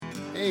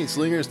Hey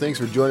Slingers, thanks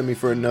for joining me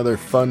for another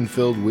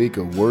fun-filled week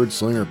of Word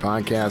Slinger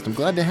podcast. I'm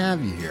glad to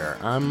have you here.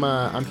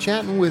 I'm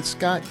chatting with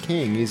Scott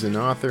King. He's an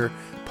author,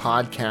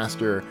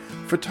 podcaster,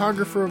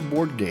 photographer of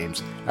board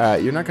games.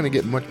 You're not going to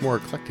get much more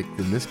eclectic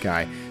than this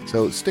guy,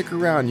 so stick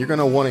around. You're going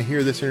to want to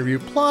hear this interview.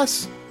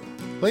 Plus,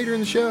 later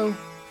in the show,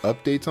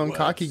 updates on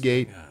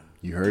Cockeygate.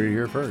 You heard it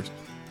here first.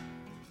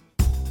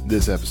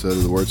 This episode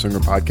of the Word Slinger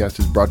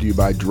podcast is brought to you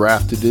by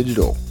Draft to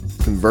Digital.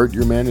 Convert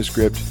your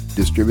manuscript,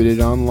 distribute it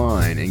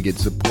online, and get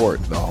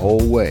support the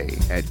whole way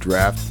at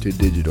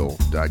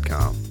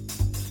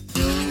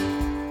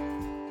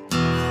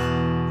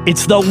drafttodigital.com.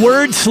 It's the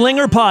Word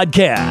Slinger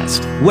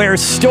Podcast, where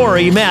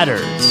story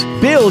matters.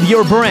 Build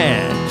your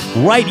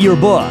brand, write your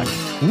book,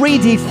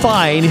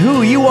 redefine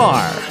who you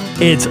are.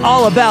 It's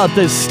all about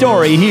the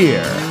story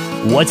here.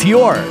 What's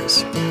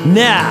yours?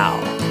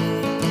 Now,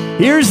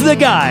 here's the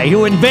guy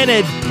who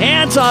invented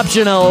Pants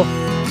Optional,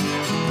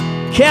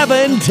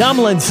 Kevin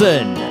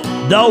Tumlinson,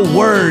 the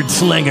Word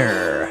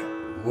Slinger.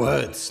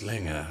 Word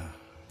Slinger.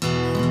 Well,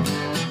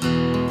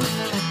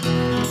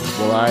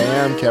 I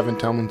am Kevin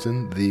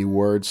Tumlinson, the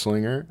Word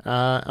Slinger.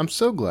 I'm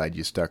so glad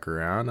you stuck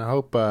around. I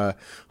hope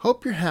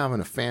you're having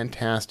a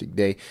fantastic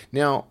day.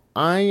 Now,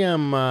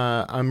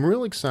 I'm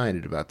real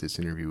excited about this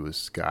interview with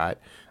Scott.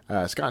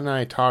 Scott and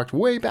I talked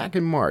way back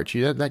in March.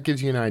 That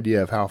gives you an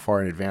idea of how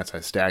far in advance I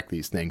stack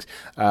these things.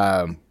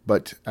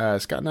 But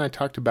Scott and I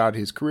talked about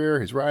his career,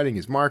 his writing,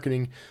 his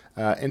marketing,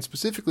 and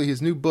specifically his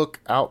new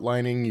book,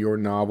 Outlining Your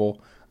Novel.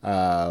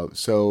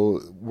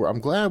 So I'm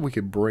glad we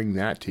could bring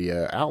that to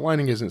you.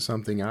 Outlining isn't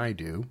something I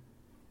do.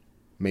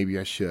 Maybe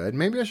I should.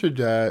 Maybe I should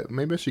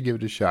give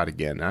it a shot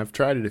again. I've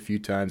tried it a few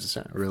times. It's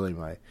not really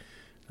my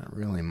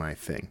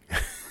thing.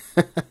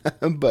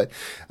 But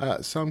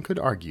some could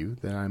argue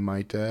that I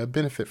might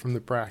benefit from the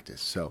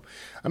practice. So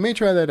I may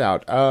try that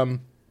out.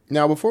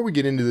 Now, before we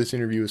get into this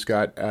interview with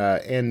Scott,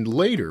 and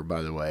later,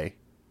 by the way,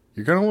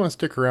 you're going to want to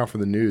stick around for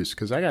the news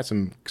because I got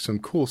some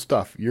cool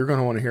stuff you're going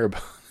to want to hear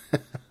about.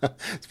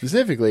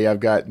 Specifically, I've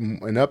got an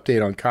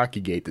update on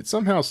Cockeygate that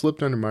somehow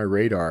slipped under my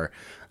radar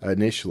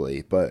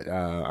initially, but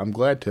I'm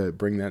glad to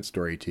bring that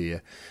story to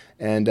you.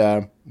 And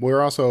I've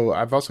also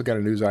got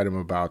a news item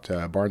about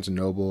Barnes &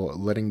 Noble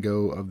letting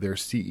go of their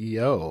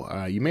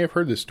CEO. You may have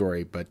heard this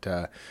story, but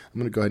I'm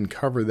going to go ahead and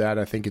cover that.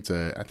 I think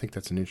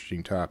that's an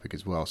interesting topic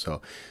as well.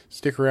 So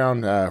stick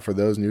around for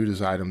those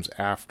news items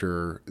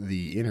after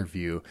the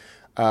interview.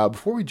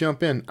 Before we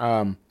jump in,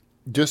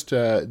 just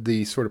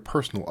the sort of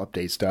personal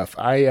update stuff.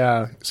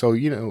 So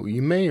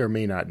you may or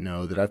may not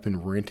know that I've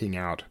been renting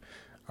out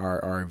our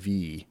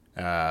RV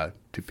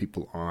to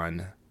people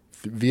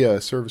via a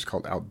service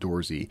called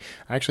Outdoorsy.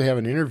 I actually have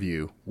an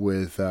interview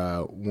with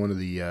one of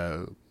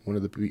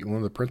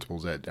the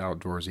principals at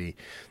Outdoorsy.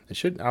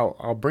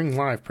 I'll bring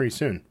live pretty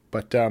soon.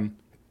 But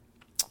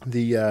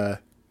the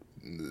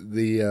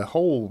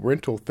whole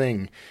rental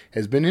thing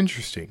has been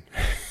interesting.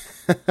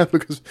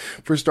 Because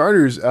for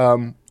starters,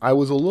 I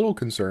was a little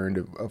concerned,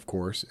 of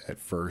course, at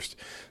first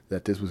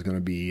that this was going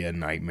to be a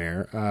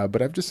nightmare.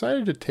 But I've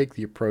decided to take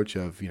the approach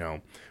of,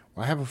 I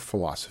have a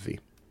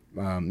philosophy.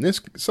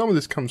 Some of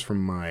this comes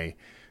from my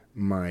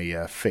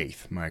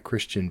faith, my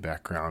Christian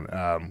background.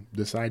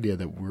 This idea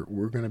that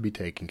we're going to be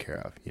taken care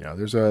of.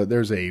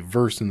 There's a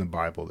verse in the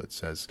Bible that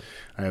says,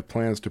 "I have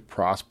plans to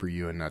prosper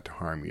you and not to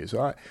harm you."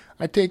 So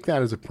I take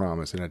that as a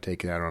promise, and I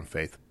take that on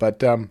faith.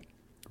 But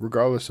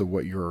regardless of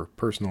what your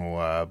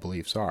personal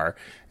beliefs are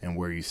and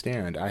where you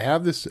stand, I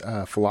have this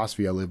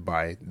philosophy I live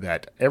by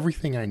that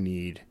everything I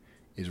need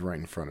is right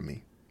in front of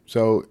me.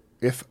 So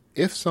if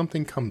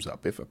something comes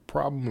up, if a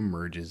problem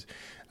emerges,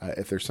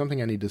 if there's something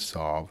I need to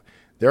solve,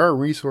 there are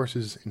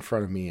resources in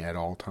front of me at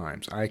all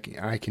times. I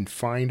can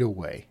find a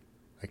way.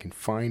 I can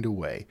find a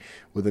way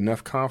with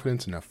enough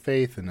confidence, enough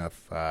faith,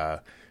 enough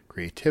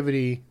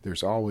creativity. There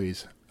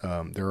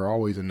are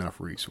always enough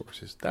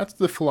resources. That's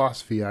the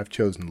philosophy I've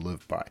chosen to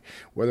live by.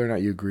 Whether or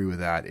not you agree with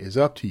that is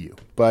up to you.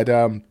 But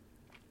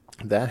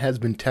that has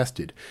been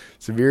tested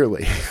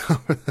severely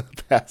over the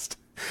past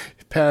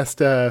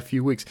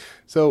few weeks.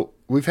 So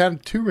we've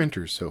had 2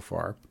 renters so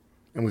far,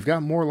 and we've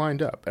got more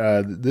lined up.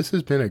 This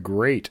has been a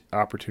great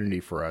opportunity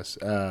for us.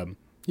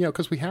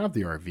 Because we have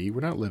the RV,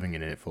 we're not living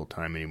in it full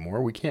time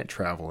anymore. We can't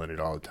travel in it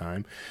all the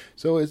time,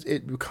 so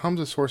it becomes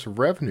a source of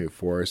revenue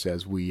for us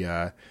as we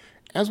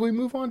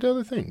move on to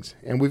other things.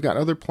 And we've got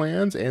other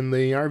plans, and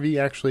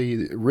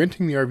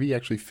renting the RV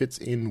actually fits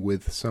in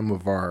with some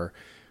of our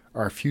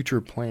future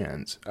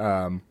plans.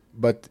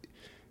 But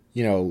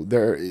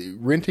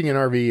renting an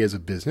RV is a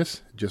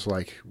business, just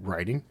like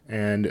writing.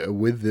 And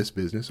with this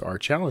business are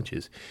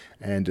challenges,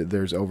 and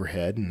there's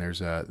overhead, and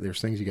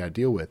there's things you got to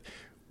deal with.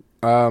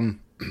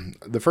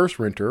 The first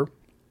renter,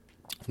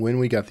 when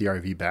we got the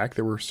RV back,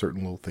 there were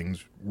certain little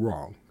things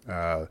wrong.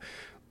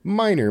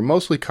 Minor,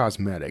 mostly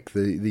cosmetic.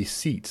 The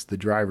seats, the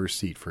driver's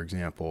seat, for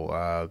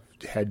example,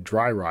 had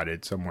dry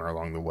rotted somewhere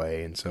along the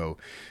way. And so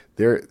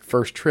their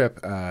first trip,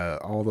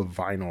 all the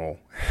vinyl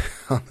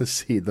on the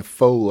seat, the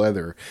faux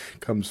leather,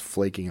 comes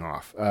flaking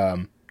off.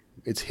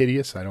 it's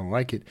hideous. I don't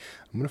like it.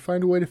 I'm going to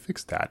find a way to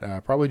fix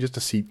that. Probably just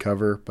a seat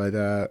cover, but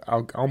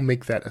I'll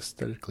make that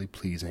aesthetically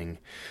pleasing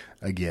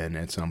again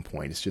at some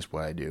point. It's just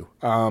what I do.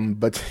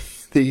 But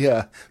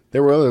there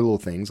were other little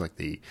things like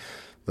the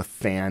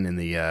fan in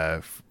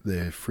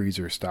the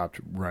freezer stopped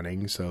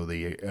running, so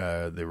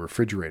the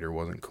refrigerator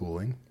wasn't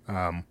cooling.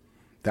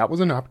 That was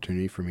an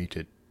opportunity for me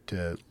to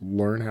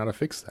learn how to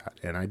fix that,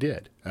 and I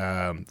did.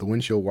 The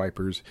windshield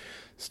wipers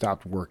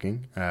stopped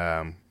working,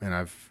 and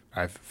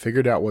I've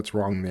figured out what's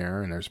wrong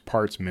there, and there's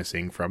parts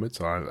missing from it,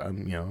 so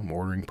I'm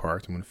ordering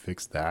parts. I'm going to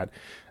fix that.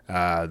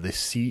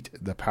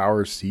 The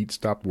power seat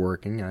stopped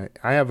working.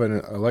 I have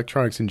an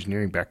electronics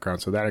engineering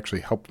background, so that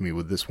actually helped me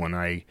with this one.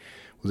 I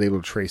was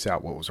able to trace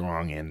out what was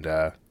wrong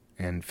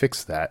and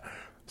fix that.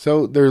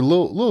 So there are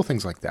little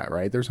things like that,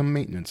 right? There's a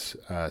maintenance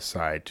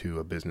side to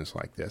a business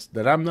like this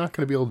that I'm not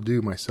going to be able to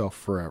do myself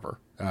forever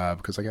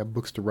because I got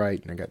books to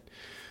write and I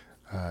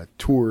got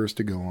tours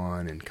to go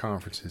on and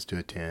conferences to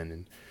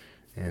attend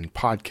and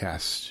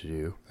podcasts to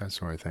do, that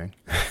sort of thing.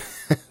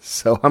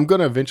 So I'm going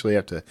to eventually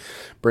have to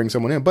bring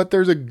someone in. But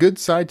there's a good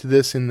side to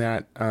this in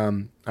that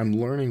I'm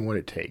learning what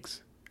it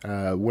takes.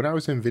 When I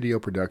was in video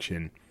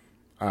production,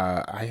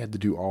 I had to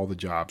do all the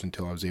jobs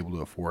until I was able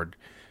to afford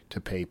to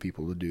pay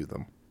people to do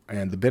them.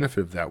 And the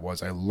benefit of that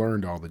was I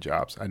learned all the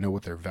jobs. I know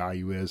what their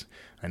value is.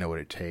 I know what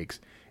it takes.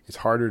 It's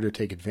harder to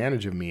take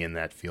advantage of me in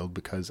that field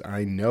because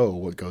I know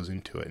what goes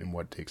into it and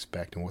what to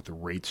expect and what the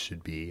rates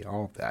should be,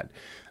 all of that.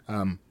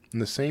 And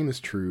the same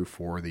is true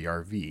for the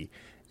RV.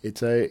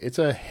 It's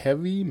a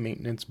heavy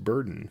maintenance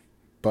burden,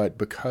 but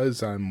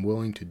because I'm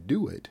willing to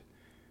do it,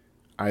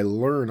 I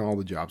learn all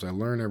the jobs. I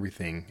learn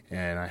everything,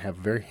 and I have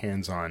very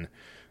hands-on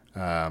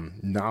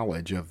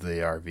knowledge of the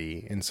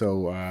RV, and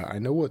so I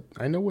know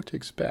what to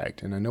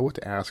expect, and I know what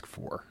to ask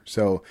for.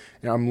 So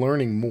I'm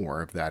learning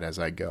more of that as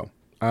I go.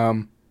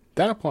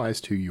 That applies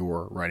to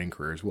your writing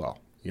career as well.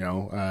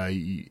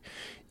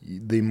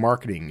 The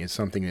marketing is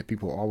something that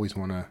people always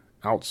want to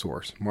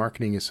outsource.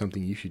 Marketing is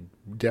something you should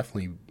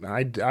definitely.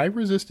 I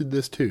resisted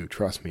this too,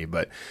 trust me,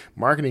 but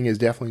marketing is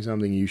definitely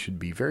something you should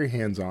be very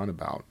hands-on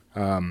about,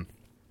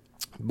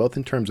 both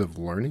in terms of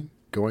learning,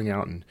 going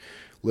out and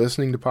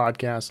listening to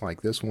podcasts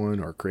like this one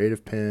or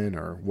Creative Pen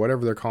or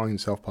whatever they're calling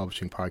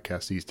self-publishing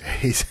podcasts these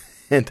days,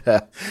 and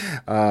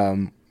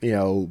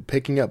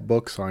picking up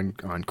books on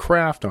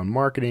craft, on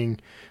marketing.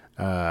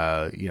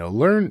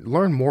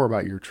 Learn more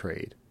about your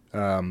trade.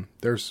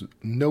 There's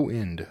no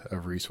end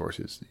of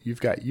resources. You've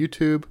got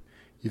YouTube,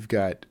 you've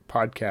got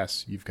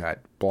podcasts, you've got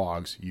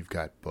blogs, you've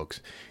got books.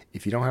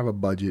 If you don't have a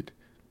budget,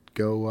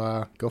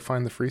 go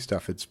find the free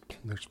stuff.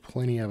 There's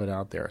plenty of it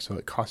out there. So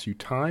it costs you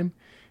time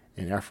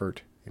and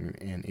effort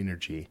and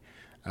energy,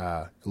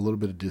 a little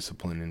bit of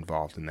discipline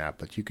involved in that,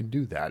 but you can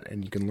do that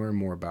and you can learn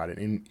more about it.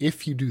 And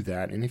if you do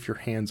that, and if you're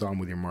hands-on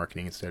with your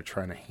marketing instead of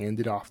trying to hand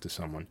it off to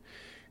someone,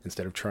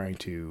 instead of trying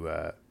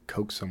to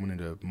coax someone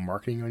into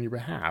marketing on your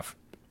behalf,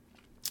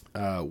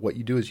 what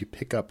you do is you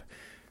pick up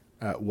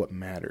what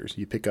matters.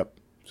 You pick up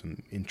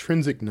some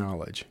intrinsic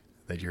knowledge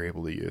that you're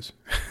able to use.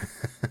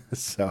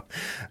 So,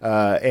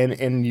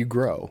 and you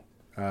grow.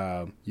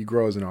 You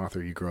grow as an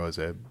author. You grow as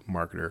a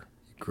marketer.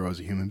 You grow as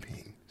a human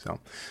being. So,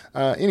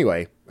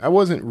 anyway, I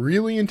wasn't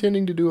really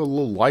intending to do a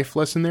little life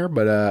lesson there,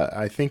 but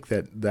I think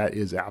that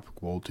is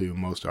applicable to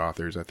most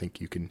authors. I think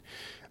you can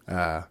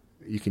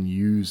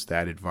use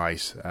that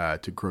advice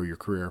to grow your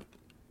career.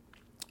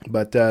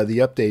 But the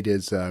update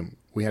is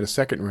we had a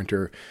second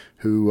renter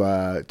who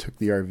took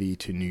the RV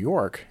to New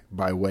York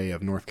by way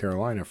of North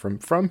Carolina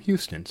from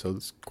Houston, so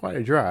it's quite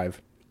a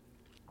drive.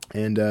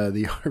 And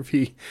the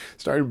RV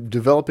started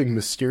developing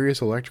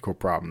mysterious electrical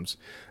problems.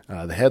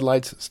 The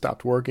headlights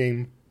stopped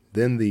working,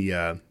 then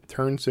the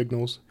turn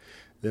signals,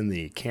 then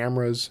the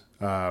cameras,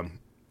 a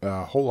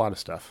whole lot of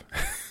stuff.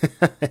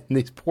 And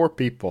these poor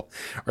people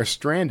are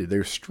stranded.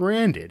 They're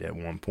stranded at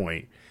one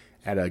point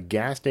at a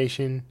gas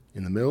station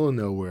in the middle of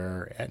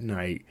nowhere at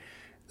night.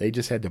 They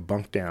just had to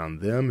bunk down,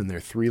 them and their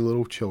 3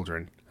 little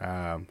children,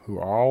 who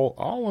are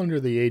all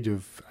under the age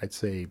of, I'd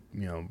say,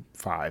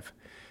 5.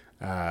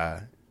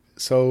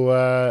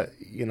 So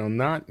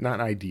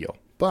not ideal,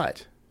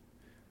 but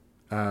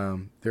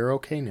they're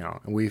okay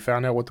now. And we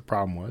found out what the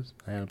problem was.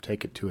 I had to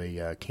take it to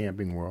a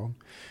Camping World.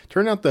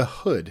 Turned out the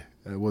hood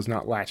was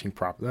not latching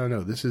properly.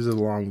 No, this is a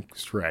long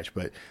stretch,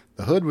 but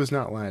the hood was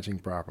not latching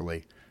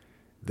properly.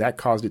 That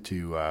caused it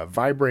to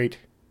vibrate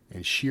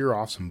and shear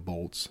off some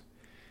bolts.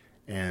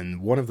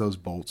 And one of those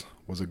bolts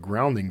was a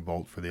grounding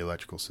bolt for the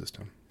electrical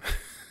system.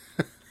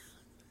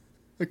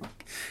 It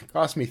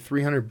cost me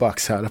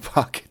 $300 out of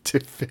pocket to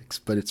fix,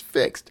 but it's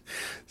fixed.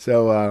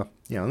 So,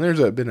 and there's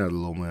been a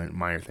little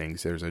minor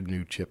things. There's a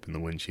new chip in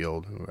the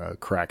windshield, a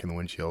crack in the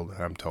windshield,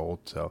 I'm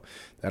told. So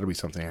that'll be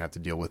something I have to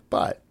deal with.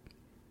 But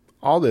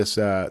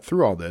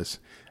through all this,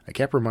 I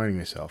kept reminding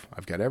myself,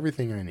 I've got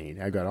everything I need.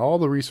 I've got all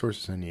the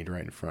resources I need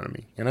right in front of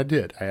me. And I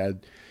did.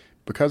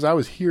 Because I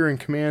was here in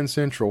Command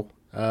Central,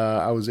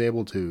 I was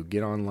able to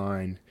get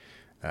online,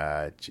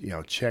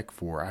 check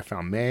for. I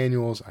found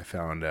manuals. I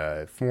found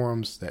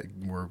forums that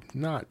were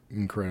not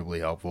incredibly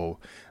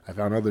helpful. I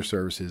found other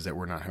services that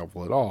were not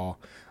helpful at all.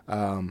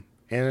 And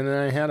then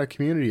I had a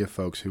community of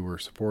folks who were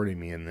supporting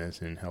me in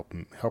this and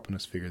helping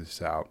us figure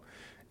this out.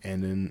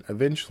 And then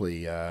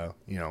eventually,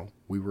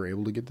 we were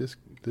able to get this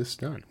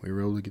done. We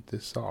were able to get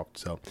this solved.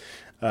 So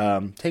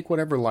take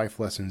whatever life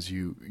lessons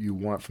you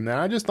want from that.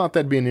 I just thought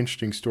that'd be an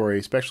interesting story,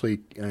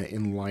 especially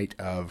in light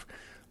of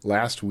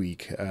last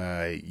week.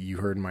 You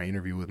heard my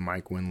interview with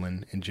Mike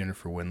Winland and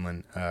Jennifer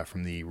Winland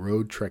from the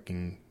Road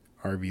Trekking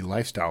RV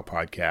Lifestyle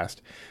podcast.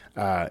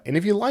 And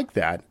if you like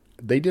that,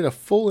 they did a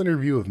full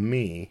interview of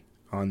me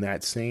on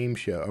that same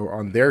show, or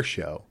on their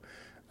show,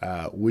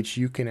 which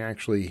you can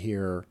actually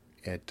hear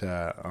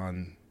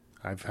on.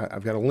 I've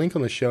got a link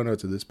on the show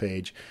notes of this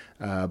page,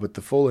 but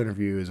the full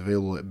interview is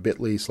available at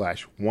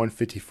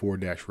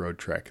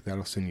bit.ly/154-road-trek.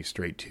 That'll send you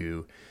straight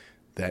to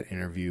that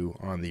interview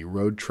on the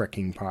Road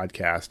Trekking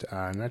podcast.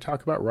 And I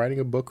talk about writing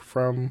a book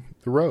from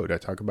the road. I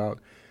talk about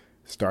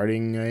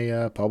starting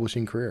a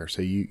publishing career.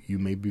 So you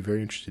may be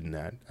very interested in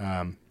that.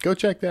 Go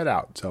check that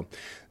out. So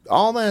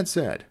all that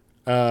said,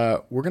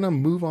 we're going to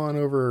move on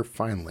over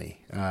finally.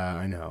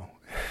 I know.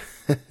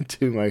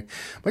 To my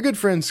good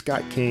friend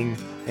Scott King,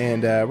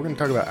 and we're going to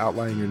talk about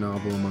outlining your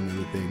novel, among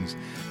other things.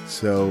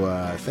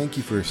 So thank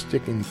you for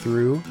sticking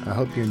through. I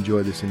hope you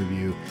enjoyed this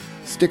interview.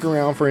 Stick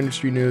around for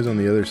industry news on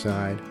the other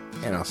side,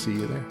 and I'll see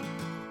you there.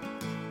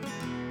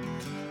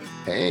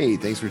 Hey,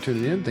 thanks for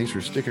tuning in. Thanks for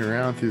sticking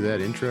around through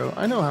that intro.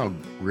 I know how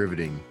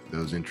riveting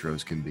those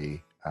intros can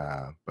be,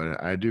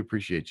 but I do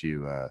appreciate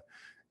you,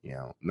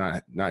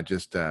 not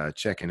just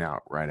checking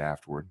out right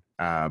afterward.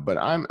 But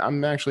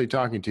I'm actually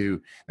talking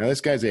to, now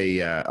this guy's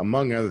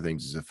among other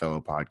things, is a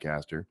fellow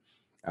podcaster.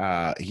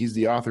 He's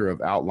the author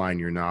of Outline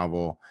Your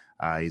Novel.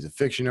 He's a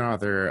fiction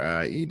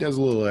author. He does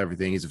a little of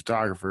everything. He's a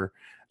photographer.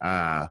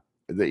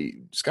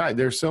 Scott,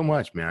 there's so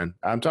much, man.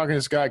 I'm talking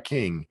to Scott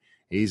King.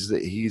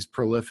 He's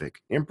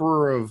prolific.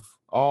 Emperor of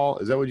all,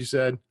 is that what you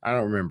said? I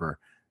don't remember.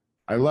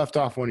 I left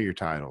off one of your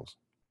titles.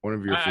 One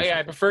of your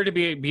I prefer to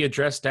be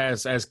addressed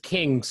as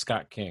King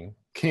Scott King.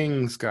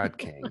 King Scott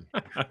King.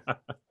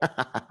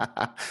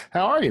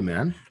 How are you,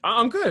 man?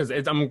 I'm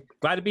good. I'm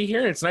glad to be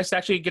here. It's nice to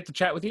actually get to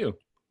chat with you.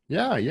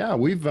 Yeah.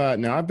 We've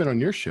now I've been on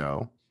your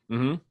show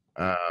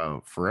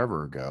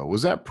forever ago.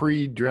 Was that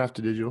pre-Draft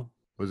to Digital?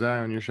 Was that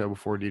on your show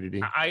before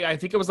D2D? I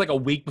think it was like a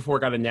week before it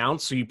got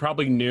announced, so you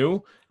probably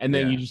knew, and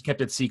then you just kept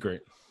it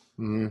secret.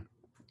 Mm-hmm.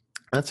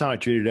 That's how I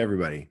treated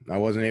everybody. I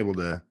wasn't able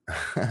to.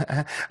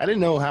 I didn't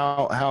know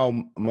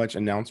how much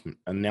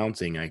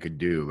announcing I could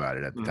do about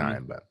it at the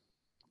time, but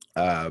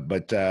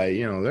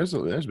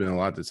there's been a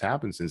lot that's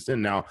happened since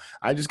then. Now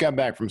I just got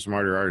back from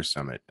Smarter Artist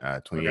Summit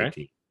 2018.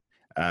 Okay.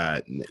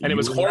 And it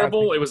was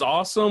horrible. It was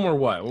awesome, or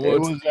what?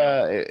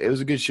 It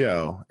was a good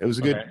show. It was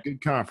a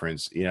good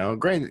conference.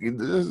 Great.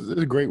 This is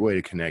a great way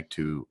to connect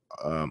to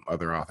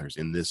other authors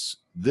in this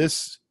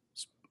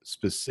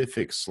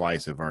specific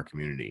slice of our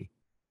community.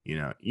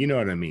 You know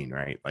what I mean,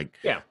 right? Like,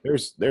 yeah,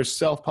 there's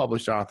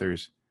self-published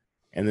authors,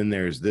 and then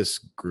there's this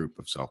group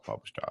of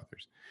self-published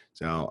authors.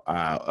 So,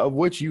 of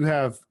which you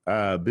have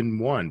been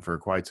one for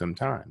quite some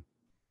time.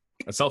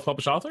 A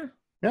self-published author?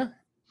 Yeah.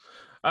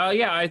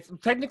 I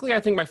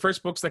think my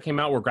first books that came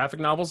out were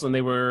graphic novels, and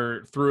they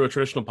were through a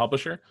traditional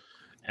publisher.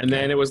 And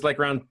then it was like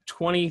around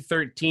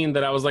 2013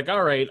 that I was like,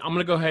 all right, I'm going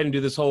to go ahead and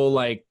do this whole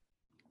like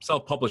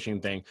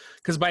self-publishing thing.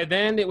 Because by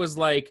then it was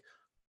like,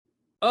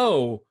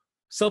 oh,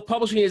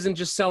 self-publishing isn't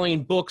just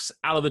selling books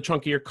out of the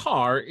trunk of your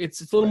car.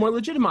 It's a little more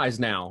legitimized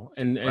now.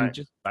 And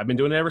just I've been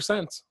doing it ever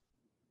since.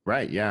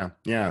 Right. Yeah.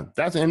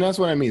 That's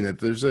what I mean, that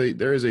there's a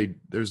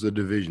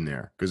division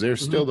there, because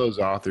there's still those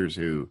authors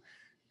who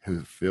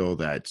feel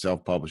that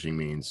self-publishing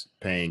means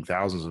paying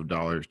thousands of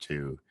dollars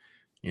to,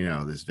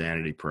 this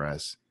vanity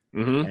press,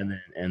 and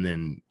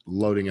then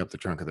loading up the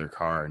trunk of their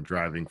car and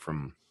driving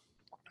from,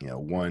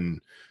 one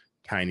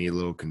tiny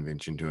little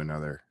convention to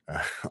another,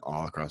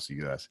 all across the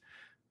U.S.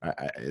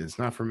 It's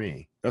not for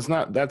me. That's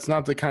not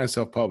the kind of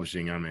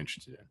self-publishing I'm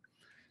interested in.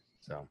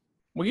 So,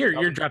 well,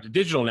 you're dropped to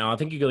digital now. I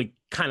think you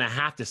kind of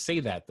have to say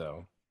that,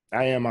 though.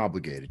 I am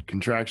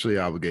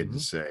contractually obligated to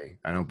say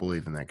I don't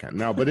believe in that kind.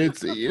 No, but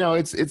it's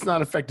it's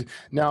not effective.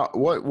 Now,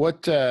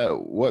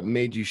 what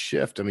made you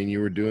shift? I mean,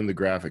 you were doing the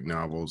graphic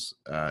novels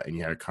and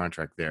you had a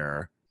contract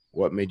there.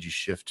 What made you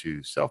shift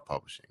to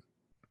self-publishing?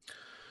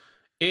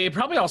 It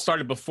probably all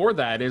started before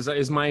that.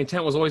 Is my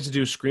intent was always to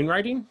do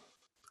screenwriting,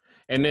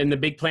 and then the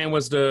big plan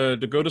was to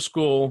go to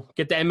school,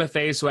 get the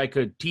MFA, so I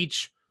could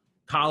teach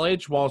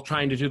college while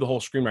trying to do the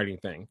whole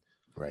screenwriting thing.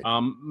 Right.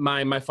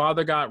 My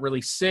father got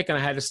really sick, and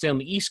I had to stay on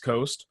the East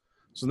Coast.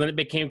 So then it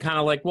became kind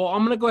of like, well,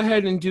 I'm going to go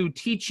ahead and do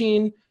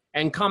teaching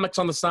and comics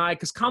on the side,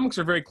 because comics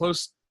are very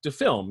close to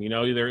film.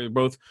 They're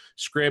both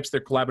scripts,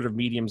 they're collaborative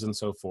mediums, and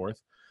so forth.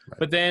 Right.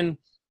 But then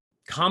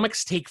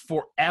comics take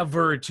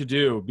forever to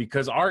do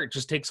because art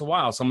just takes a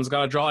while. Someone's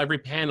got to draw every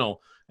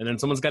panel, and then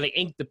someone's got to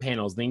ink the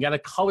panels, then you got to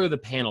color the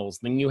panels,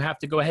 then you have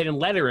to go ahead and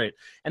letter it,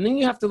 and then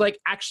you have to like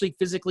actually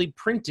physically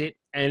print it,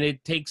 and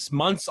it takes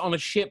months on a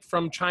ship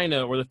from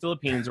China or the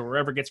Philippines or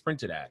wherever it gets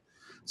printed at.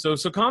 So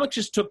comics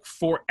just took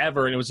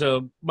forever, and it was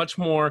a much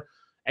more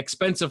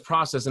expensive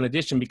process in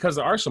addition because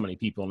there are so many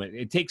people and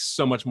it takes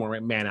so much more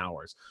man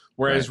hours.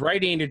 Whereas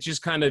writing, it's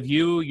just kind of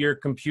you, your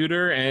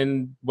computer,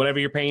 and whatever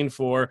you're paying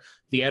for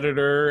the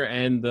editor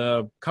and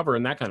the cover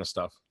and that kind of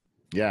stuff.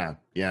 Yeah.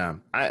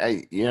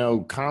 I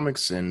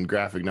comics and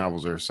graphic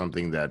novels are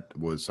something that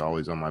was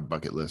always on my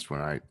bucket list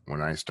when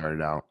I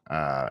started out.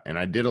 And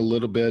I did a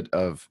little bit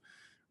of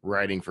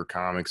writing for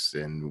comics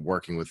and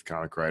working with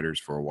comic writers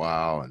for a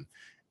while, and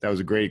that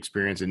was a great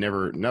experience.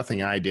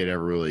 Nothing I did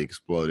ever really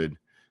exploded,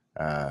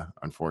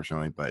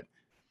 unfortunately, but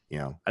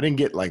I didn't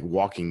get like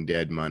Walking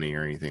Dead money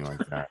or anything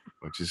like that,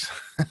 which is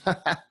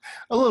a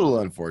little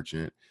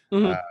unfortunate.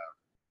 Mm-hmm.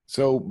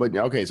 So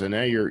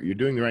now you're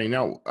doing the writing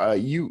now.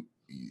 You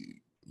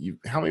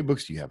how many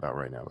books do you have out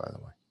right now, by the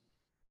way?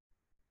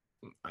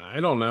 I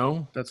don't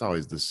know. That's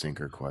always the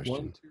sinker question.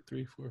 1, 2,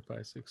 3, 4,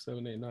 5, 6,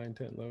 7, 8, 9,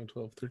 10, 11,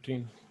 12,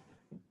 13.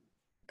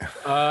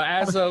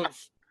 As of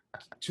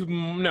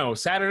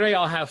Saturday,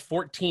 I'll have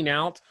 14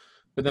 out,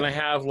 but then I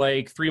have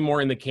like 3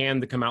 more in the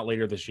can to come out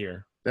later this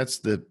year. That's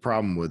the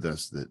problem with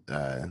us that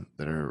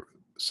are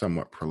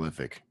somewhat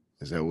prolific,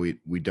 is that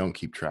we don't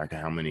keep track of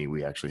how many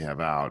we actually have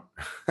out.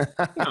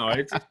 No,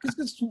 it's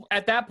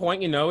at that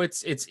point,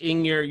 it's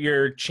in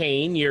your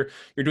chain. You're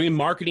doing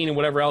marketing and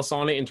whatever else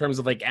on it in terms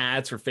of like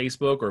ads for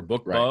Facebook or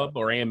BookBub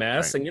or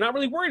AMS, and you're not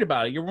really worried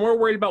about it. You're more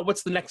worried about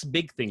what's the next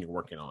big thing you're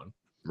working on.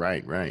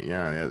 Right.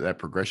 Yeah, that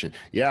progression.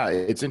 Yeah,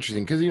 it's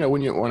interesting because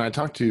when I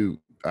talk to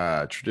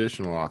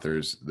traditional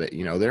authors, that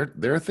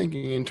they're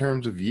thinking in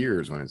terms of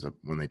years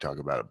when they talk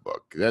about a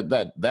book. That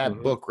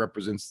mm-hmm. book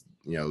represents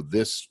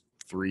this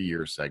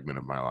 3-year segment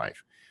of my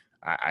life.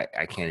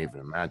 I can't even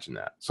imagine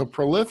that. So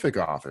prolific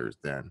authors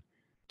then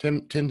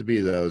tend to be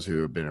those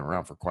who have been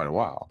around for quite a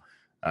while,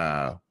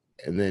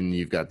 and then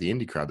you've got the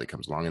indie crowd that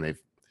comes along and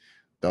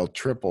they'll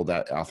triple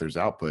that author's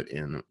output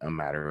in a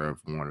matter of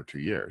 1 or 2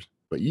 years.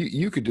 But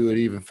you could do it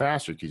even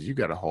faster because you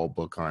got a whole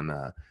book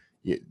on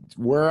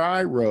where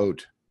I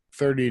wrote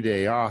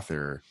 30-Day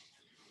Author.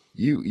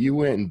 You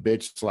went and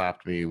bitch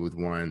slapped me with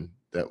one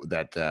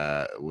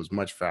that was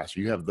much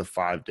faster. You have the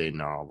 5-day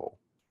novel.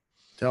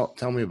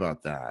 Tell me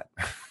about that.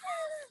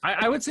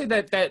 I would say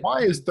that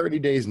why is 30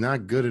 days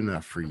not good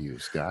enough for you,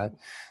 Scott?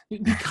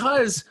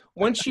 Because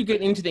once you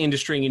get into the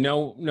industry and you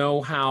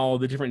know how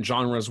the different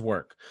genres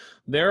work,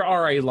 there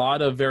are a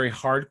lot of very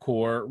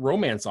hardcore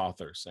romance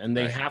authors, and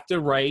they have to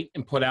write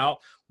and put out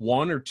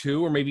 1 or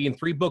 2 or maybe even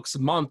 3 books a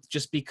month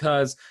just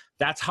because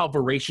that's how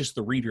voracious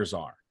the readers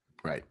are.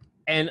 Right.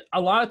 And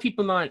a lot of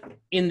people not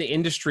in the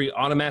industry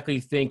automatically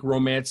think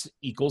romance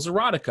equals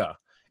erotica.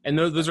 And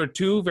those are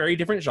 2 very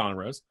different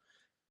genres.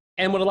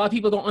 And what a lot of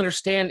people don't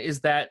understand is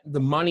that the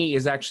money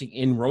is actually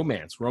in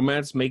romance.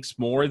 Romance makes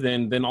more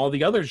than all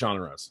the other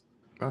genres.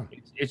 Oh.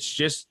 It's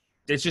just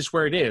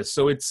where it is.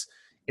 So it's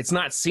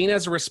not seen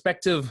as a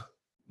respective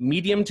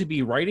medium to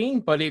be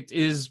writing, but it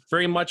is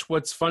very much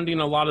what's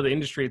funding a lot of the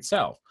industry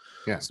itself.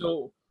 Yeah.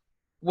 So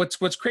what's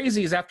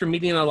crazy is after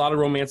meeting a lot of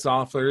romance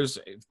authors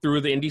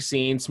through the indie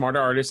scene, smarter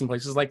artists and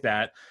places like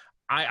that,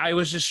 I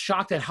was just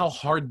shocked at how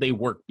hard they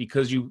work,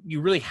 because you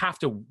really have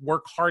to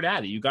work hard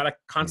at it. You got to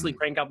constantly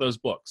crank out those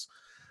books.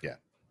 Yeah.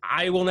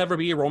 I will never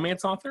be a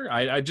romance author.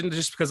 I didn't,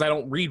 just because I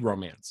don't read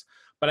romance,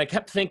 but I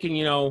kept thinking,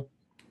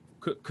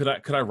 could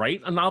I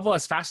write a novel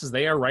as fast as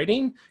they are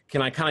writing?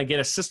 Can I kind of get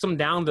a system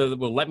down that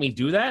will let me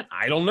do that?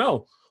 I don't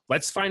know.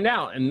 Let's find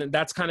out. And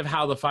that's kind of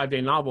how the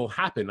 5-day novel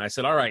happened. I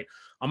said, all right,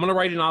 I'm going to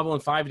write a novel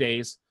in 5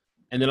 days.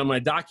 And then I'm going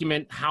to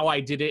document how I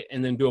did it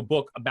and then do a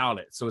book about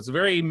it. So it's a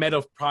very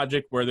meta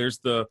project where there's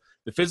the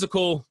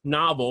physical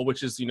novel,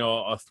 which is,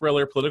 a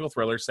thriller, political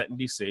thriller set in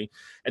DC.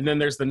 And then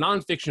there's the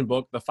nonfiction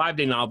book, the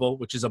 5-day novel,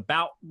 which is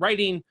about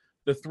writing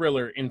the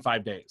thriller in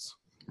 5 days.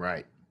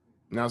 Right.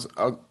 Now,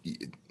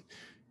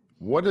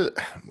 what's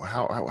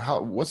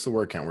the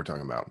word count we're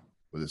talking about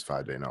with this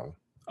 5-day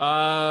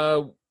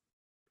novel?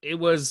 It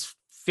was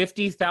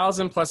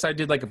 50,000 plus I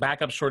did like a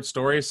backup short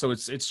story. So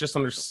it's just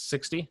under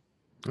 60.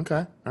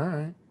 Okay. All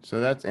right. So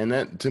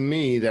that to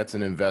me, that's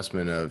an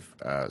investment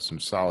of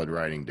some solid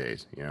writing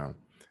days.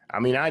 I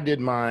mean, I did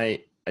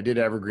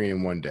Evergreen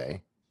in 1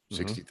 day,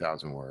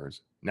 60,000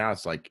 words. Now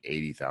it's like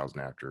 80,000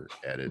 after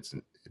edits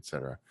and et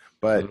cetera.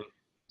 But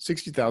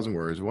 60,000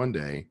 words 1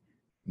 day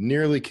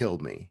nearly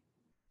killed me.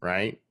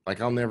 Right.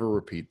 Like I'll never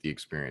repeat the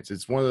experience.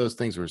 It's one of those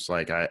things where it's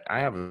like, I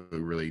have a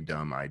really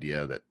dumb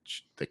idea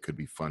that could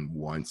be fun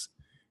once,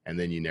 and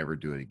then you never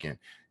do it again.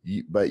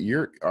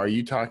 Are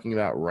you talking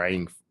about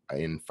writing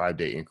in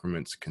 5-day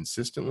increments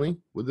consistently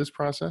with this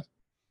process?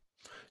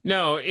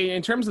 No,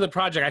 in terms of the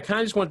project, I kind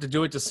of just wanted to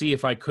do it to see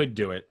if I could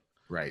do it.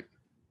 Right.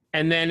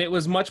 And then it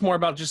was much more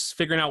about just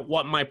figuring out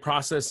what my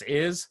process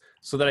is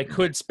so that I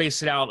could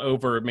space it out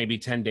over maybe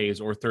 10 days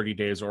or 30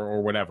 days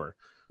or whatever.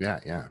 Yeah.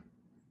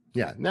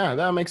 No,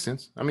 that makes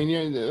sense. I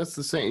mean, that's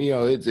the same,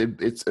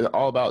 it's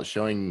all about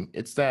showing,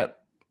 it's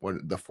that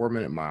what the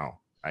 4-minute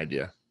mile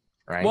idea,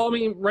 right? Well, I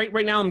mean,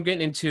 right now I'm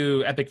getting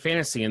into epic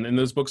fantasy, and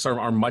those books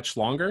are much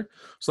longer.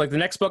 So, like, the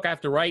next book I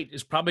have to write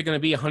is probably going to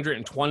be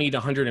 120 to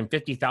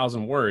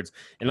 150,000 words,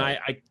 and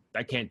Right.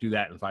 I can't do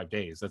that in 5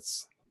 days.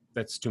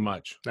 That's too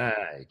much.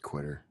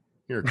 Quitter.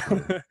 You're a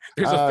quitter.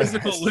 There's a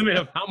physical limit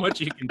of how much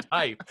you can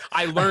type.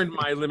 I learned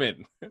my limit.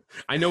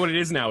 I know what it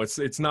is now.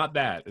 It's not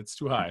that. It's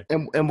too high.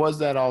 And was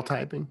that all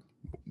typing?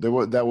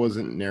 That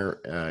wasn't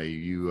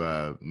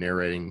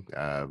narrating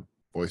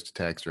voice to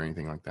text or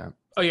anything like that.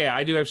 Oh yeah,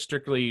 I do have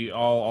strictly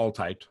all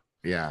typed.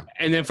 Yeah.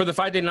 And then for the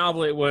 5-day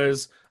novel,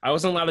 I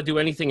wasn't allowed to do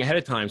anything ahead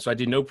of time, so I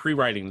did no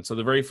pre-writing. So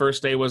the very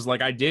first day was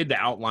like I did the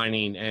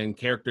outlining and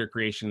character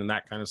creation and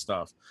that kind of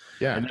stuff.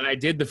 Yeah. And then I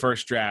did the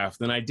first draft,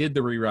 then I did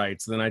the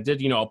rewrites, then I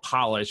did a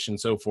polish and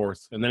so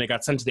forth, and then it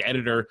got sent to the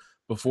editor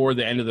before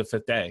the end of the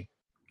 5th day.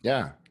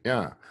 Yeah.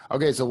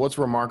 Okay, so what's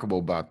remarkable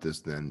about this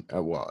then?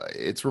 Well,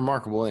 it's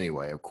remarkable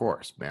anyway, of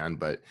course, man.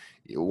 But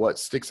what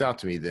sticks out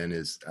to me then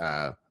is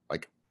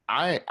like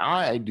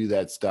I do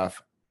that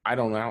stuff. I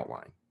don't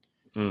outline.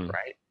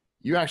 Right?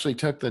 You actually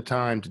took the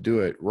time to do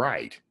it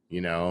right,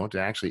 to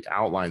actually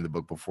outline the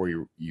book before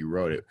you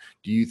wrote it.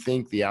 Do you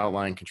think the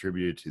outline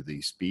contributed to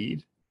the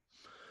speed?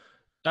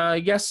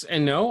 Yes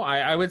and no.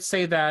 I would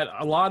say that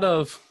one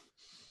of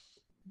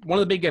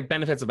the big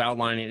benefits of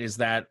outlining is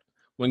that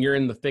when you're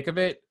in the thick of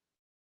it,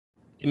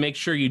 it makes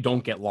sure you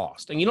don't get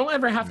lost. And you don't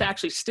ever have to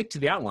actually stick to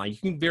the outline. You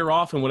can veer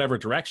off in whatever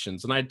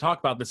directions. And I talk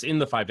about this in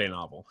the 5-day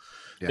novel.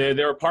 Yeah.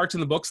 There were parts in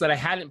the books that I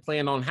hadn't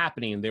planned on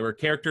happening. There were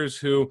characters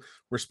who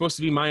were supposed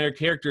to be minor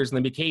characters, and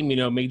they became,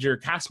 major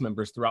cast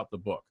members throughout the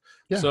book.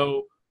 Yeah.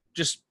 So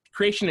just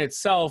creation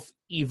itself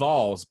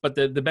evolves. But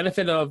the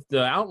benefit of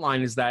the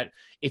outline is that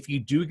if you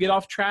do get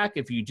off track,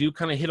 if you do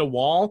kind of hit a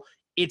wall,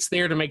 it's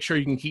there to make sure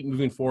you can keep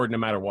moving forward no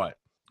matter what.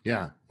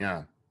 Yeah.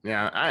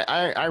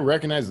 I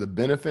recognize the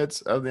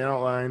benefits of the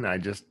outline. I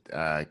just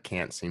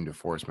can't seem to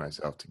force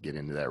myself to get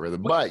into that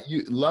rhythm. But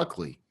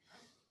luckily,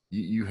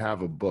 you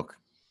have a book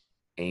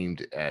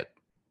aimed at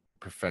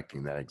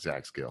perfecting that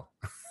exact skill.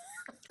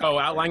 Oh,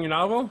 outline your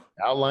novel?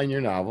 Outline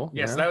your novel.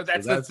 Yes, yeah.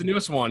 That's the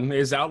newest one,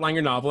 is Outline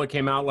Your Novel. It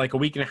came out like a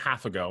week and a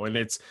half ago, and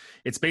it's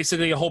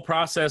basically a whole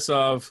process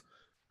of,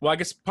 well, I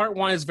guess part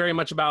 1 is very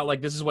much about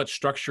like this is what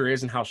structure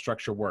is and how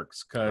structure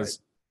works, because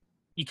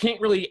you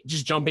can't really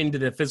just jump into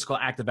the physical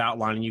act of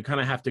outlining. You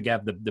kind of have to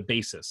get the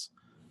basis.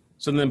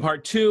 So then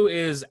part 2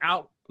 is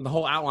the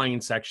whole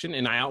outlining section,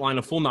 and I outline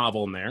a full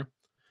novel in there.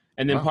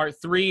 And then part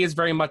 3 is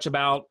very much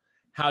about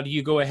how do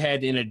you go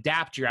ahead and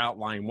adapt your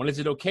outline? When is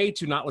it okay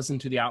to not listen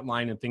to the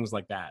outline and things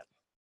like that?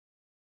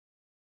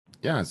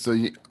 Yeah. So,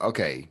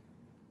 okay.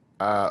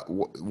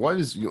 What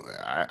is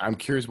I'm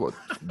curious what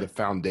the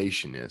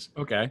foundation is.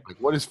 Okay. Like,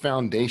 what does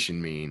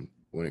foundation mean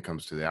when it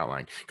comes to the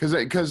outline?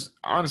 Because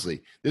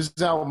honestly, this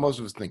is how most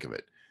of us think of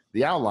it.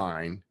 The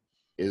outline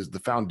is the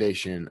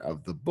foundation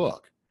of the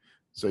book.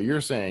 So you're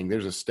saying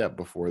there's a step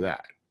before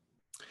that.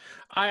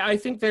 I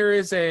think there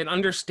is an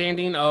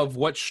understanding of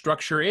what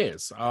structure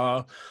is.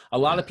 A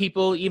lot of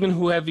people, even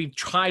who have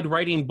tried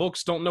writing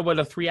books, don't know what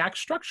a 3-act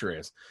structure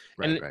is.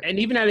 Right. And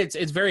even at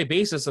its very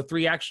basis, a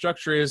 3-act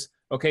structure is,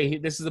 okay,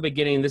 this is the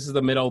beginning, this is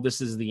the middle,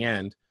 this is the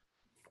end.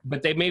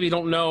 But they maybe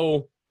don't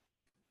know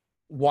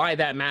why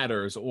that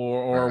matters,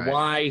 or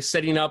why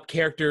setting up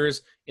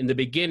characters in the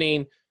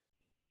beginning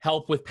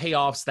help with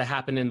payoffs that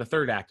happen in the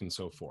 3rd act and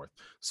so forth.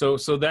 So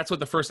that's what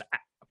the first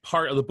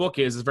part of the book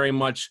is very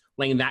much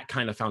laying that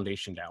kind of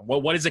foundation down.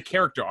 Well, what is a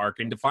character arc,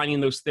 and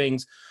defining those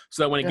things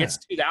so that when it gets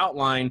to the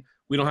outline,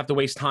 we don't have to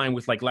waste time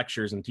with like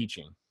lectures and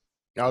teaching.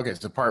 Okay,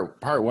 so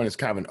part 1 is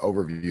kind of an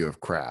overview of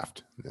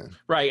craft. Then.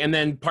 Right, and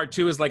then part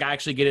 2 is like I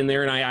actually get in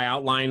there and I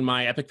outline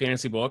my epic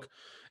fantasy book.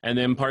 And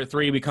then part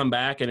 3, we come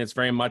back and it's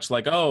very much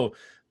like, oh,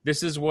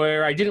 this is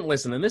where I didn't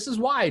listen, and this is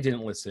why I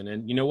didn't listen.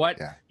 And you know what?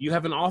 Yeah. You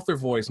have an author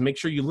voice. Make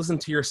sure you listen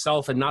to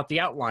yourself and not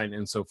the outline,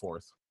 and so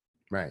forth.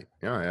 Right.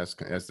 Yeah,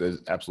 that's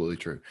absolutely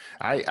true.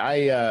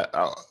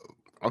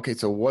 Okay,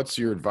 so what's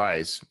your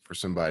advice for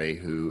somebody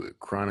who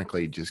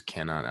chronically just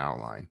cannot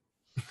outline?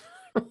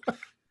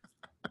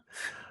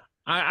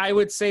 I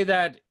would say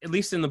that, at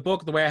least in the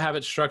book, the way I have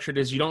it structured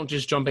is you don't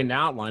just jump into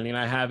outlining.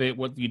 I have it,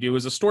 what you do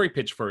is a story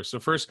pitch first. So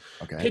first,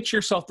 pitch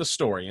yourself the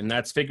story, and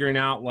that's figuring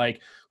out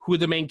like who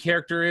the main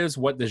character is,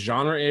 what the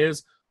genre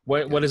is,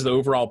 what is the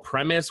overall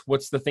premise,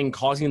 what's the thing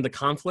causing the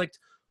conflict,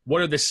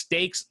 what are the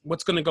stakes,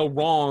 what's going to go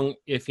wrong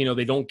if,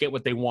 they don't get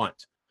what they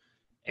want.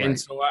 And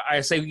so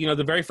I say,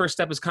 the very first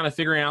step is kind of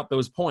figuring out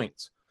those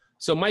points.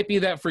 So it might be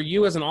that for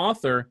you as an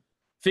author,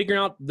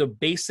 figuring out the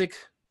basic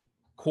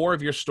core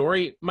of your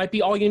story might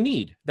be all you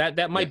need.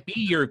 That might be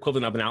your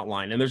equivalent of an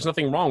outline, and there's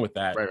nothing wrong with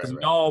that, because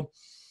we all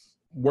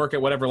work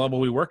at whatever level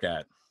we work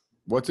at.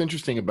 What's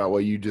interesting about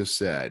what you just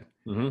said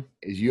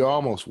is you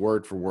almost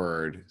word for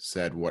word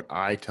said what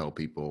I tell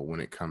people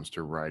when it comes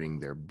to writing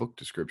their book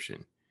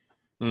description.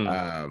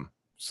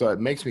 So it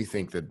makes me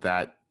think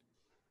that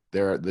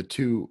the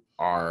two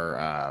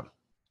are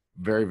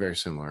very, very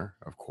similar,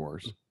 of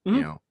course.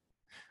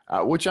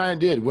 Which I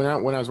did when I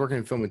was working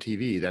in film and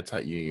TV. That's how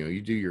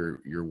you do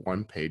your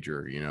one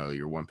pager,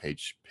 your one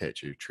page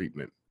pitch, your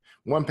treatment.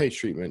 One page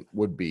treatment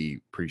would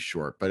be pretty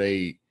short, but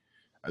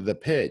the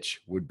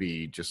pitch would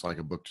be just like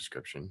a book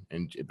description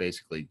and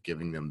basically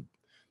giving them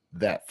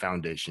that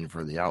foundation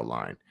for the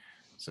outline.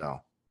 So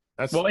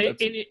that's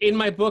in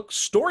my book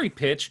Story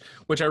Pitch,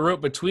 which I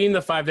wrote between the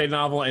 5-day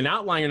novel and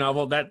outline your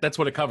novel, that's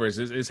what it covers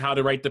is how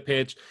to write the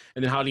pitch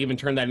and then how to even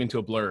turn that into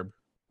a blurb.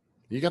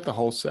 You got the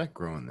whole set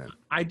growing then.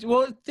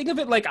 Well, think of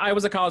it like I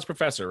was a college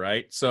professor,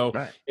 right? So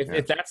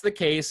if that's the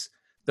case,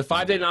 the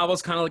 5-day novel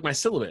is kind of like my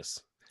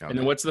syllabus. Okay. And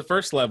then what's the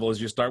first level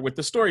is you start with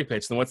the story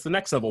pitch. Then what's the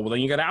next level? Well, then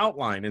you got to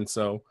outline. And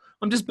so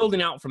I'm just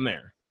building out from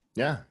there.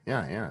 Yeah.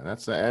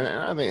 That's and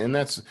I think, and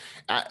that's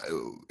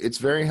it's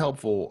very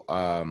helpful,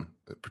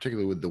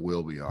 particularly with the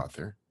will-be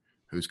author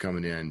who's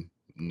coming in,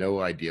 no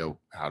idea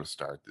how to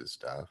start this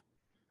stuff.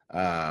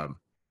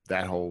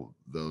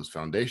 Those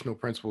foundational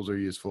principles are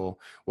useful.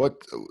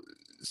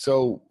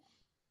 So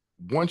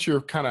once you're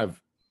kind of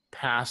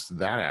past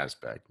that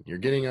aspect, you're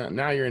getting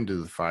now you're into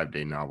the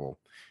 5-day novel,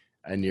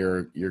 and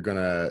you're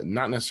gonna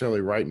not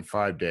necessarily write in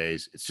 5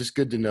 days. It's just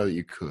good to know that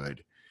you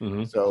could.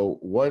 Mm-hmm. So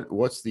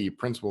what's the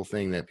principal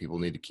thing that people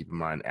need to keep in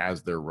mind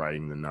as they're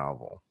writing the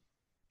novel?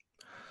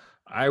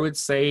 I would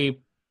say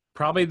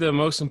probably the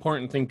most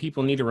important thing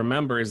people need to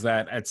remember is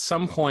that at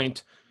some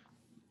point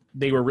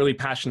they were really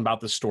passionate about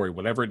the story,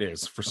 whatever it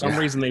is. For some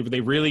reason,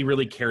 they really,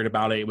 really cared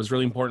about it. It was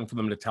really important for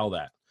them to tell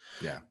that.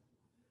 Yeah.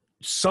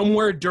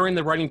 Somewhere during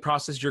the writing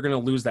process, you're going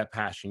to lose that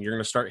passion. You're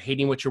going to start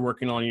hating what you're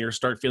working on. You're going to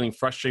start feeling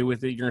frustrated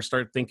with it. You're going to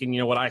start thinking, you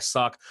know what, I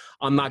suck.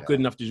 I'm not good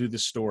enough to do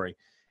this story.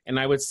 And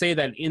I would say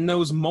that in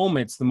those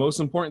moments, the most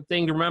important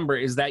thing to remember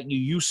is that you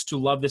used to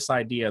love this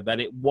idea, that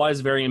it was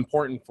very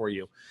important for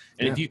you.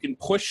 And if you can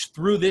push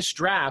through this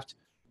draft,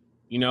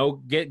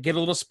 get a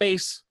little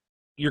space,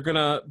 you're going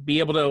to be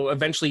able to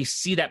eventually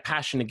see that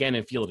passion again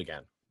and feel it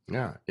again.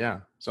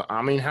 Yeah. So,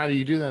 I mean, how do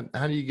you do that?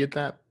 How do you get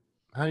that?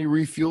 How do you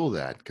refuel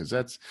that? Because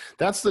that's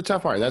the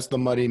tough part. That's the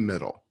muddy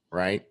middle,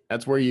 right?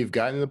 That's where you've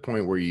gotten to the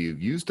point where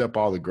you've used up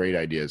all the great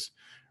ideas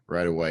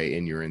right away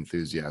in your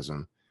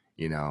enthusiasm,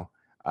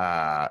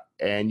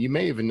 and you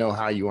may even know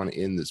how you want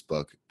to end this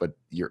book, but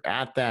you're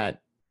at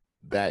that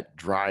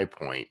dry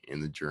point in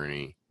the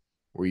journey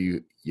where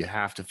you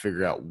have to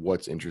figure out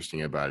what's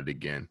interesting about it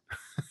again.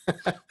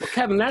 Well,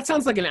 Kevin, that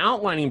sounds like an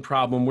outlining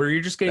problem where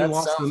you're just getting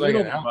lost in the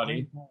middle,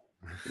 buddy.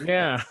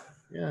 Yeah.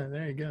 Yeah,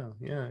 there you go.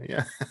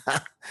 Yeah.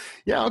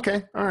 Yeah,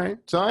 okay. All right.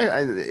 So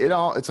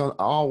it's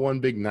all one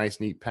big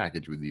nice neat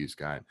package with you,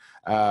 Scott.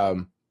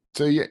 And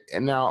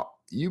now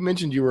you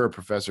mentioned you were a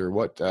professor.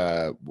 What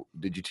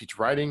did you teach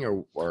writing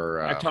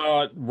or I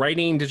taught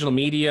writing, digital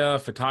media,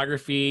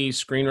 photography,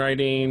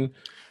 screenwriting.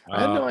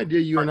 I had no idea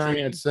you and I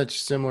had such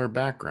similar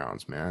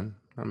backgrounds, man.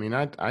 I mean,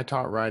 I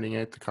taught writing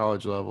at the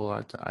college level.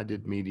 I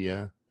did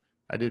media.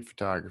 I did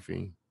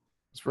photography.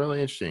 It's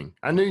really interesting.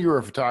 I knew you were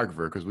a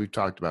photographer because we've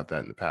talked about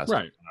that in the past.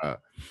 Right.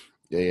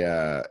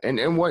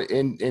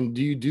 And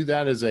do you do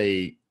that as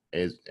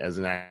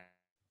an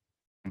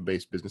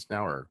based business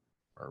now or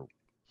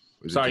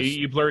sorry,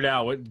 you blurred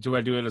out. What do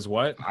I do it as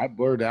what? I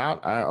blurred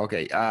out.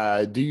 Okay.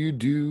 Do you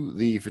do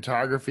the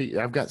photography?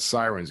 I've got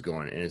sirens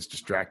going and it's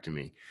distracting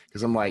me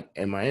because I'm like,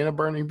 am I in a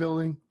burning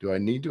building? Do I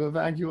need to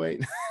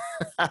evacuate?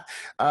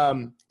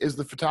 Is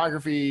the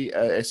photography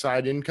a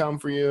side income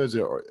for you? Is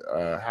it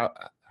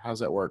how's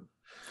that work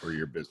for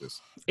your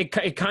business?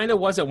 It kind of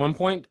was at one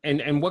point.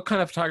 And what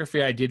kind of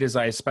photography I did is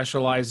I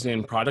specialized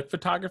in product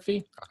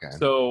photography. Okay.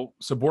 So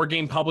board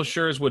game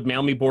publishers would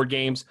mail me board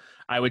games.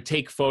 I would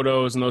take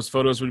photos and those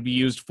photos would be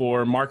used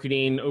for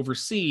marketing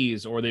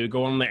overseas, or they would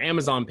go on their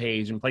Amazon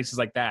page and places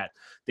like that.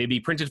 They'd be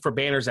printed for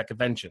banners at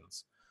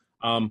conventions.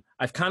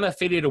 I've kind of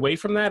faded away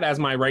from that as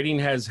my writing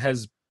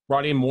has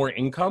brought in more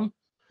income.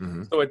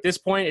 Mm-hmm. So at this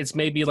point, it's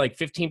maybe like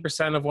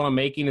 15% of what I'm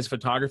making is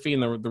photography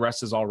and the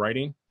rest is all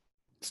writing.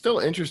 Still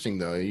interesting,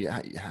 though.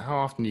 How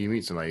often do you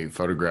meet somebody who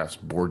photographs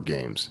board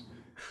games?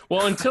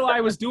 Well, until I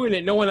was doing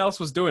it, no one else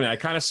was doing it. I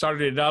kind of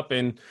started it up,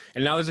 and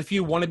now there's a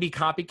few wannabe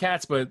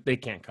copycats, but they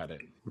can't cut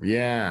it.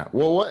 Yeah.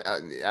 Well,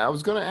 I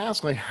was going to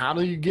ask, how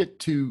do you get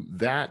to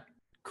that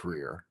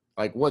career?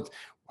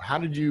 How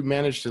did you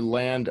manage to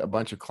land a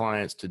bunch of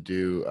clients to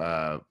do,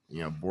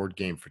 board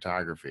game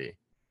photography?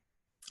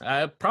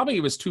 Probably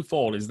it was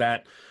twofold. Is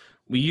that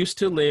we used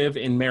to live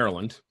in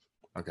Maryland.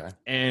 Okay.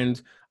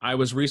 And I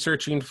was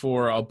researching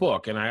for a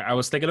book, and I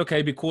was thinking, okay,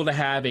 it'd be cool to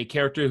have a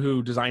character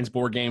who designs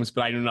board games,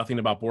 but I knew nothing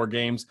about board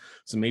games,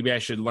 so maybe I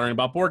should learn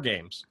about board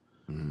games.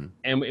 Mm-hmm.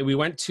 And we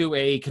went to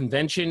a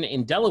convention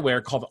in Delaware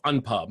called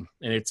Unpub,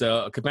 and it's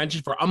a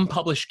convention for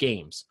unpublished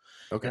games.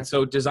 Okay. And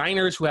so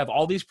designers who have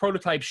all these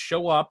prototypes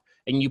show up,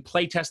 and you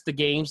play test the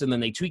games, and then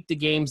they tweak the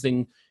games,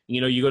 then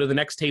you go to the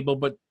next table,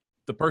 but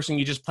the person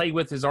you just played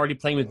with is already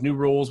playing with new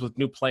rules with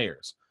new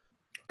players.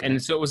 Okay.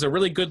 And so it was a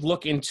really good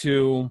look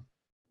into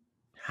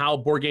how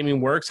board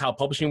gaming works, how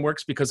publishing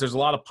works, because there's a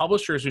lot of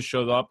publishers who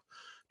showed up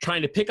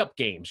trying to pick up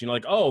games.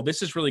 Oh,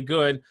 this is really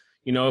good.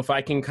 If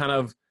I can kind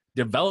of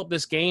develop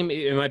this game,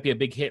 it might be a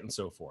big hit and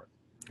so forth.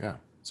 Yeah.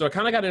 So I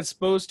kind of got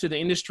exposed to the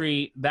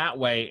industry that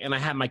way, and I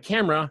had my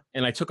camera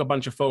and I took a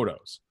bunch of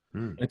photos.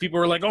 Hmm. And people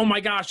were like, "Oh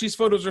my gosh, these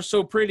photos are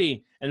so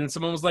pretty!" And then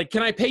someone was like,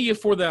 "Can I pay you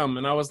for them?"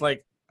 And I was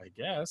like, "I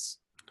guess."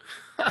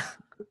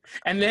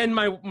 And then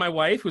my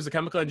wife, who's a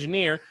chemical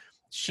engineer,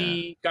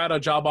 she got a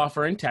job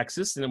offer in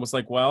Texas, and it was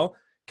like, "Well,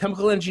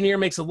 chemical engineer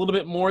makes a little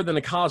bit more than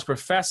a college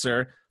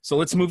professor, so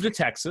let's move to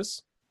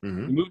Texas."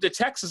 Mm-hmm. We moved to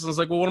Texas, and I was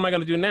like, "Well, what am I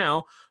going to do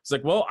now?" It's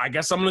like, "Well, I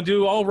guess I'm going to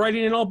do all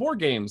writing and all board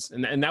games."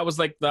 And that was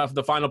like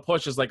the final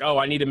push is like, "Oh,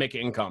 I need to make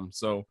income,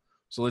 so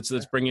let's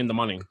bring in the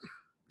money."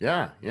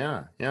 Yeah.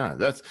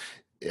 That's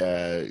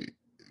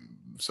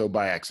so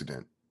by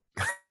accident.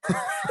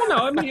 Well, no,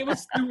 I mean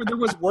there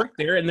was work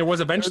there, and there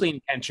was eventually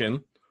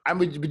intention.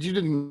 But you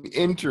didn't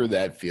enter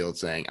that field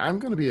saying, "I'm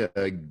going to be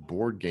a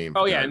board game."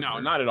 Oh yeah, no,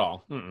 photographer." not at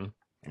all. Mm-mm.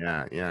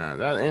 Yeah.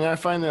 And I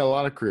find that a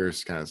lot of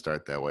careers kind of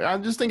start that way. I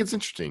just think it's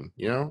interesting,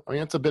 I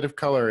mean, it's a bit of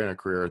color in a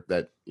career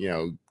that,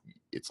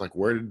 it's like,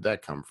 where did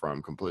that come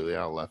from? Completely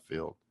out of left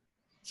field.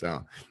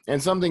 So,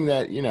 and something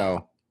that,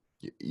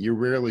 you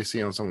rarely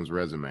see on someone's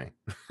resume.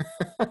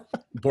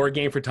 Board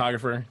game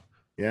photographer.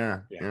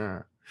 Yeah.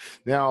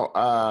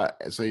 Now,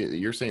 so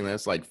you're saying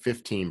that's like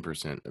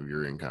 15% of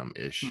your income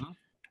ish. Mhm.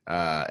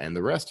 And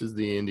the rest is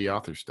the indie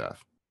author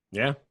stuff.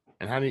 Yeah,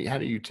 And how do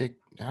you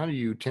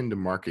tend to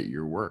market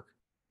your work?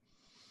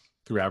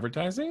 through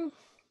advertising.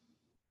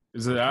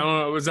 Is it? I don't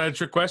know. Was that a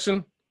trick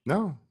question?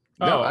 No.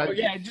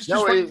 Just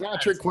It's not a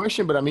trick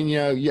question, but I mean,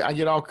 I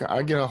get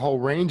a whole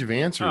range of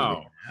answers.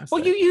 Oh.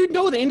 Well, you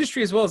know the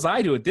industry as well as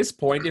I do at this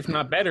point, if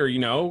not better.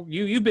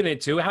 You've been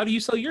it too. How do you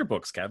sell your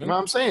books, Kevin? Well,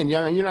 I'm saying,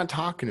 you're not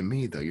talking to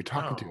me though. You're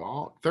talking to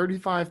all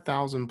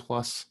 35,000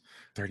 plus.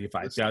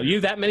 35. Yeah, you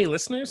have that many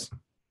listeners?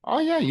 Oh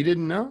yeah, you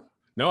didn't know?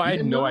 No, I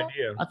had no know?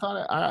 idea. I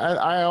thought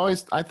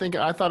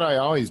I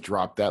always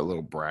dropped that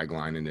little brag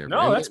line in there. No,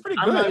 And that's pretty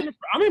good.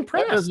 I'm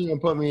impressed. That doesn't even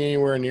put me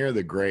anywhere near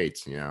the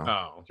greats,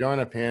 Oh.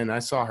 Joanna Penn, I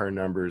saw her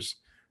numbers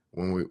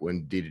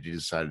when DDD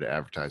decided to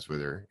advertise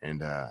with her,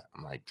 and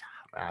I'm like,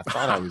 I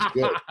thought I was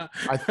good.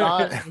 I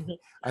thought You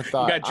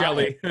got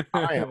jelly.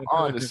 I am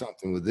on to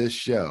something with this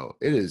show.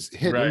 It is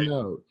hitting Right. a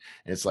note.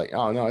 And it's like,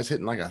 oh no, it's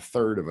hitting like a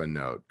third of a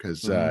note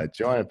because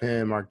Joanna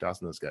Penn, Mark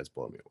Dawson, those guys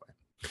blow me away.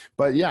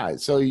 But yeah,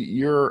 so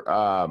you're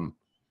I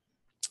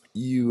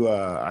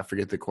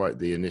forget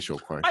the initial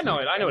question. I know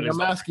it.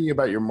 I'm asking you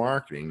about your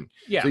marketing.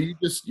 Yeah. So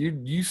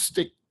you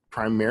stick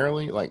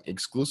primarily, like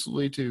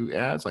exclusively to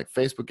ads, like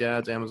Facebook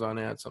ads, Amazon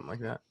ads, something like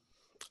that?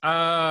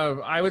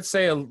 I would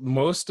say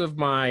most of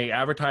my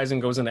advertising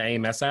goes into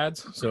AMS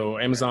ads, so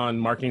Amazon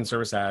Marketing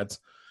Service ads,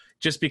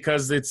 just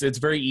because it's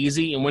very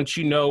easy. And once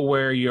you know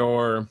where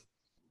your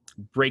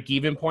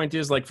break-even point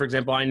is, like for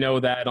example, I know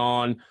that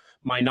on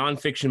my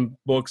nonfiction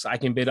books, I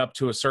can bid up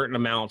to a certain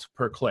amount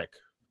per click.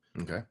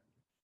 Okay.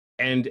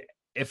 And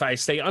if I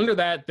stay under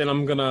that, then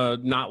I'm gonna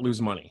not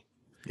lose money.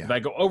 Yeah. If I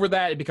go over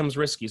that, it becomes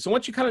risky. So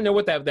once you kind of know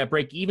what that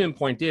break-even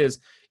point is,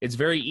 it's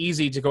very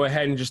easy to go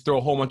ahead and just throw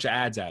a whole bunch of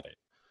ads at it.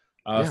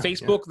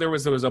 Facebook, there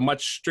was a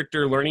much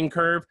stricter learning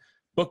curve.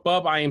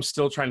 BookBub, I am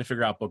still trying to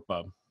figure out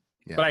BookBub.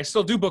 Yeah. But I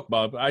still do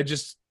BookBub. I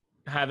just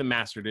haven't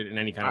mastered it in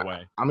any kind of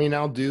way. I mean,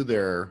 I'll do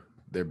their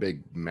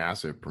big,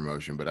 massive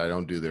promotion, but I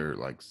don't do their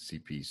like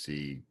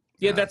CPC.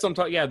 Yeah, that's what I'm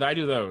talking. Yeah, I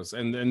do those,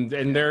 and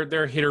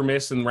they're hit or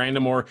miss and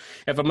random. Or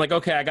if I'm like,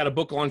 okay, I got a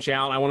book launch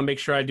out, I want to make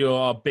sure I do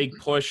a big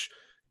push,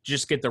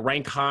 just get the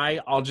rank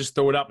high. I'll just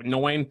throw it up,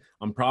 knowing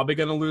I'm probably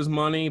going to lose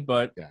money.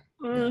 But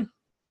yeah.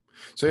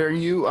 So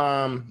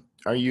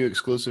are you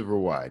exclusive or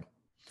wide?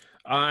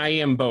 I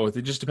am both.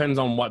 It just depends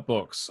on what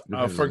books.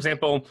 For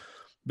example,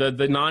 the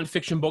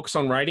nonfiction books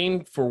on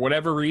writing, for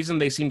whatever reason,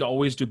 they seem to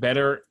always do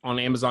better on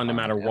Amazon no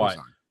matter what.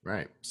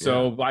 Right.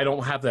 So I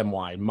don't have them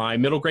wide. My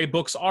middle grade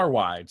books are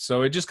wide.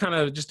 So it just kind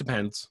of just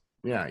depends.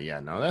 Yeah.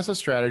 No, that's a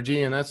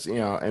strategy. And that's,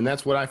 and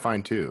that's what I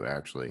find too,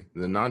 actually.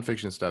 The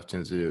nonfiction stuff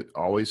tends to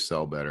always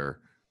sell better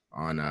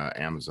on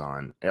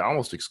Amazon,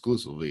 almost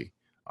exclusively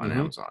on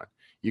Amazon.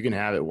 You can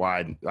have it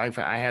wide. I've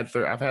had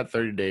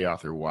 30-day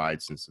author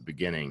wide since the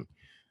beginning,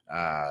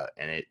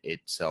 and it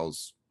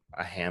sells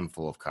a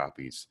handful of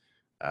copies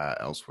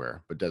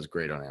elsewhere, but does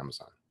great on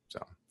Amazon.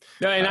 So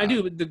yeah, and I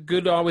do the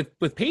good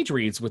with page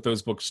reads with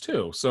those books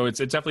too. So it's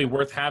definitely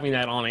worth having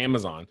that on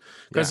Amazon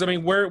because I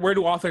mean, where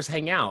do authors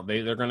hang out?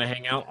 They're going to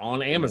hang out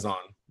on Amazon.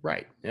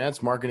 Right. Yeah,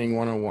 it's marketing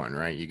 101,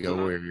 right? You go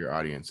where your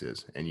audience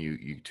is, and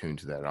you tune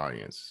to that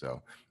audience.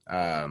 So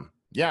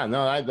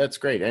that's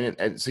great.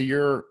 And so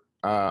you're.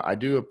 I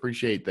do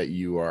appreciate that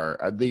you are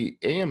the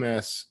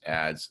AMS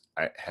ads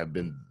have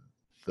been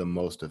the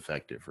most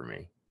effective for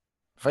me.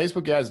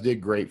 Facebook ads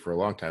did great for a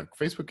long time.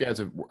 Facebook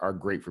ads are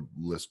great for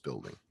list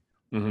building.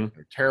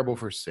 They're terrible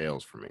for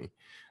sales for me.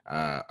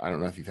 I don't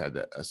know if you've had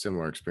a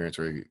similar experience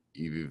or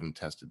you've even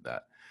tested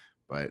that,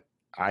 but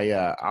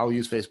I'll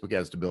use Facebook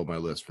ads to build my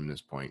list from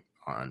this point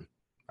on,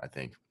 I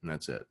think, and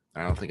that's it.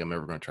 I don't think I'm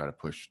ever going to try to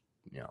push,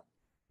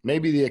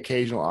 maybe the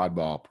occasional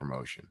oddball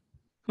promotion.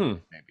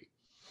 Maybe.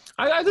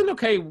 I've done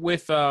okay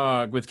with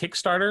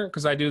Kickstarter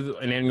because I do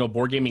an annual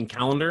board gaming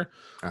calendar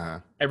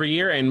every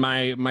year, and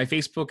my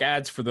Facebook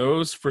ads for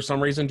those for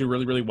some reason do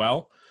really really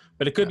well.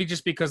 But it could be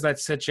just because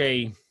that's such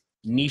a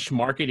niche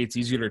market; it's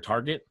easier to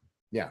target.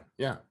 Yeah,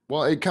 yeah.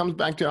 Well, it comes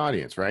back to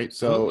audience, right?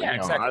 So yeah,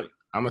 exactly.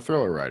 I'm a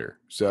thriller writer,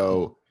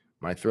 so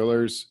my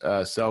thrillers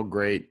sell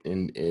great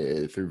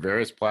through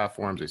various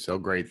platforms. They sell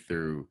great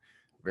through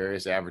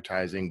various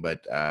advertising,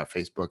 but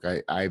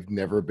Facebook, I've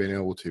never been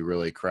able to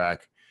really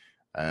crack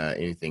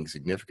anything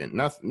significant.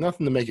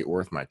 Nothing to make it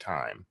worth my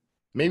time.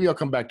 Maybe I'll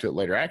come back to it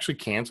later. I actually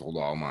canceled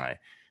all my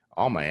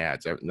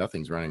ads.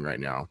 Nothing's running right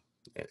now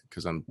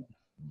because I'm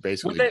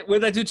basically. What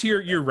did that do to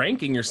your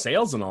ranking, your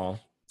sales, and all?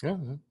 Yeah,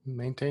 it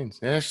maintains.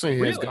 It actually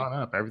has gone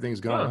up.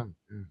 Everything's gone up.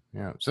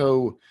 Yeah.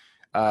 So,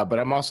 but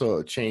I'm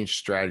also changed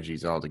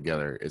strategies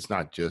altogether. It's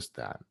not just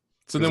that.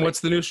 So then what's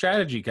the new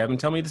strategy, Kevin?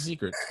 Tell me the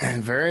secret.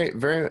 And very,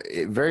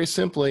 very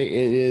simply,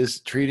 it is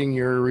treating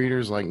your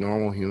readers like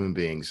normal human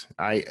beings.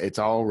 It's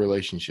all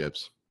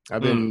relationships.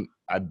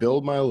 I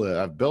build my list.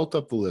 I've built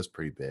up the list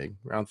pretty big,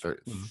 around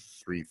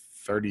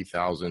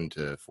 30,000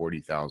 to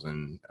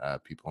 40,000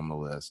 people on the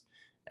list.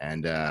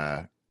 And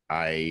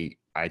I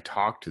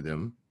talk to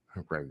them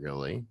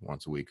regularly,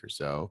 once a week or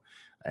so.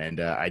 And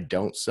I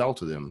don't sell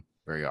to them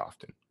very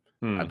often.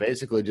 I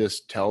basically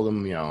just tell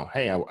them,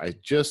 hey, I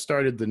just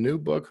started the new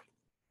book.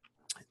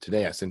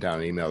 Today I sent out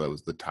an email that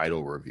was the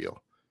title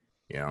reveal.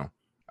 What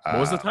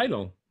was the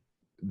title?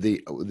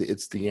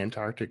 It's the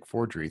Antarctic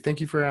Forgery.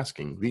 Thank you for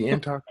asking. The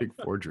Antarctic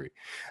Forgery.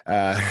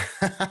 Now,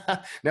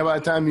 by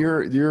the time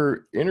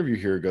your interview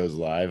here goes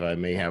live, I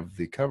may have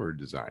the cover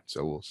design.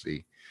 So we'll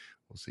see.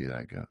 We'll see how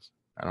that goes.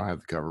 I don't have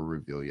the cover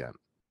reveal yet.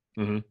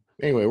 Mm-hmm.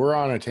 Anyway, we're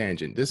on a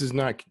tangent. This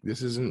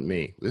isn't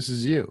me. This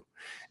is you.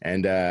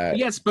 And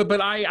yes,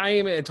 but I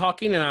am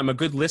talking and I'm a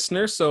good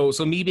listener. So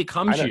me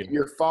becomes you.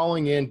 You're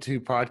falling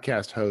into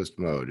podcast host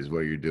mode is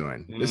what you're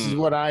doing. This is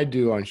what I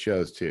do on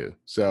shows too.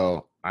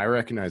 So I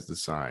recognize the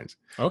signs.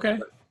 Okay.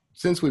 But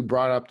since we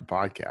brought up the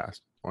podcast,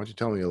 why don't you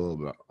tell me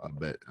a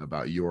bit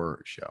about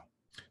your show?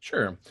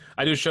 Sure.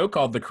 I do a show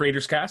called The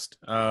Creators Cast.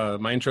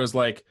 My intro is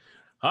like,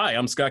 hi,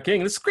 I'm Scott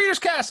King. This is Creators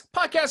Cast,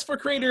 podcast for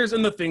creators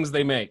and the things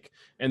they make.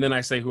 And then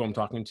I say who I'm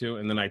talking to,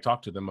 and then I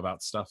talk to them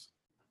about stuff.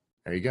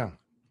 There you go.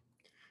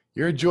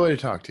 You're a joy to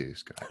talk to,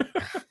 Scott.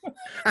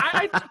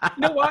 I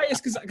you know why?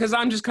 It's because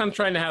I'm just kind of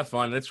trying to have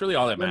fun. That's really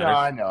all that matters. No,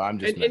 I know. I'm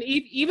just and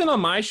even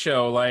on my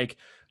show, like,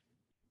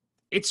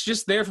 it's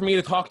just there for me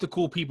to talk to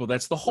cool people.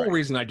 That's the whole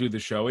reason I do the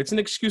show. It's an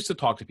excuse to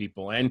talk to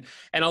people. And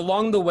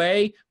along the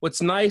way,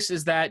 what's nice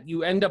is that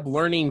you end up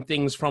learning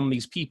things from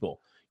these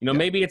people.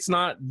 Maybe it's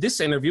not this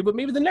interview, but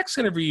maybe the next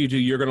interview you do,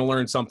 you're going to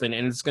learn something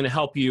and it's going to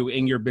help you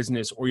in your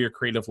business or your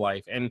creative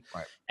life. And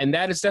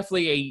that is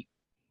definitely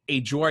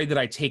a joy that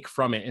I take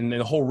from it and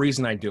the whole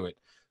reason I do it.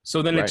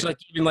 So then it's like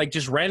even like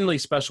just randomly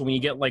special when you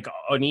get like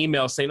an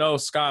email saying, oh,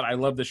 Scott, I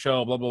love the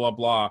show, blah, blah, blah,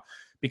 blah.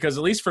 Because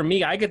at least for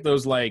me, I get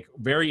those like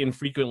very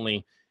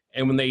infrequently.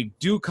 And when they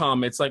do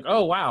come, it's like,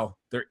 oh, wow,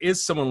 there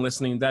is someone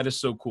listening. That is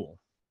so cool.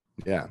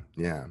 Yeah.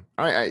 The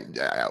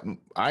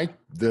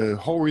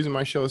whole reason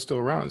my show is still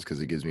around is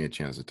because it gives me a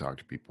chance to talk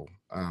to people.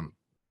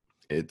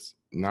 It's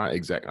not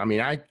exact. I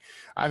mean,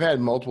 I've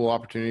had multiple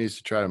opportunities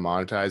to try to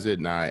monetize it,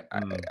 and I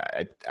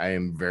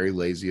am very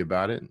lazy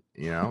about it,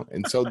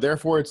 and so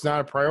therefore it's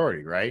not a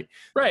priority, right?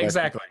 Right, but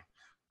exactly.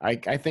 I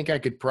think I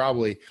could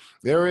probably.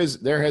 There has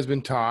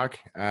been talk.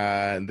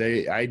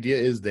 The idea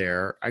is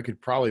there. I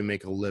could probably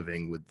make a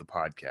living with the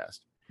podcast.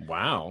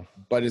 Wow.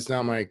 But it's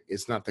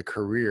not the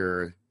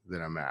career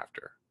that I'm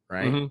after,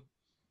 right?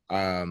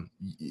 Mm-hmm.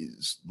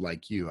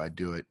 Like you, I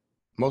do it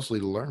mostly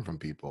to learn from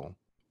people,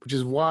 which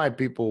is why I've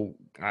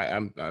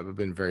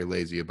been very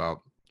lazy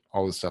about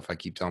all the stuff I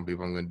keep telling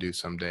people I'm going to do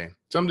someday.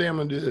 Someday I'm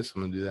going to do this,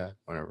 I'm going to do that,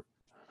 whatever.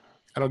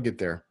 I don't get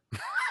there.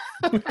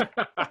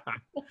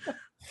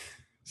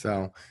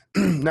 So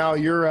now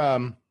you're,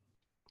 how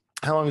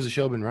long has the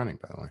show been running,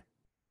 by the way?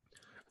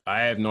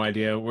 I have no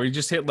idea. We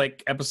just hit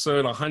like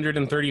episode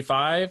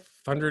 135,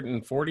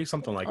 140,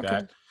 something like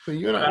that. So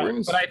you and I,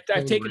 but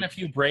I've taken a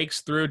few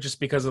breaks through just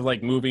because of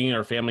like moving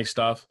or family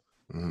stuff.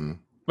 Mm-hmm.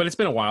 But it's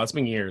been a while. It's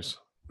been years.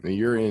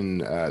 You're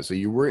in. So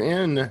you were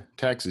in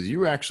Texas.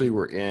 You actually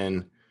were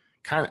in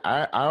kind of.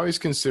 I always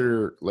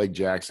consider Lake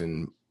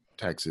Jackson,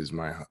 Texas,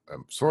 my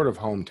sort of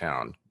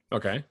hometown.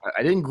 Okay.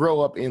 I didn't grow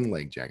up in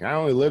Lake Jackson. I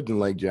only lived in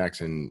Lake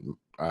Jackson.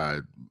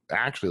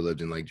 Actually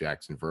lived in Lake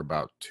Jackson for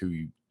about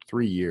 2-3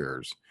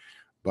 years,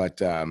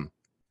 but I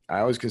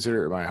always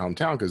consider it my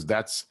hometown because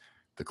that's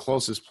the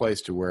closest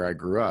place to where I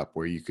grew up,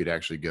 where you could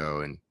actually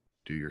go and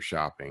do your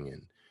shopping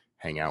and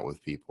hang out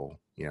with people.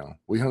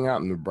 We hung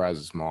out in the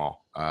Brazos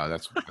Mall.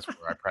 That's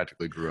where I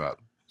practically grew up.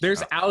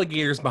 There's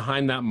alligators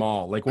behind that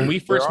mall. Like when we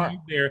first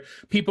moved there,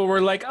 people were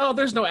like, oh,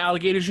 there's no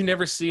alligators. You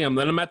never see them.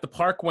 Then I'm at the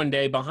park one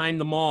day behind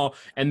the mall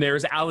and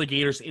there's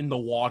alligators in the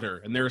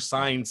water. And there's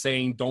signs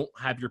saying, don't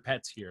have your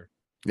pets here.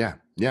 Yeah.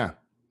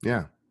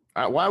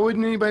 Why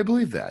wouldn't anybody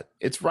believe that?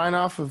 It's right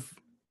off of,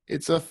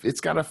 it's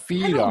got a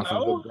feed off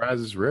of the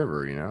Brazos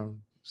River,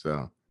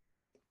 so.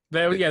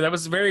 That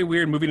was very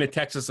weird moving to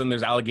Texas and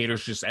there's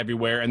alligators just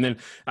everywhere. And then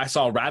I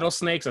saw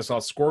rattlesnakes, I saw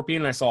a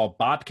scorpion, I saw a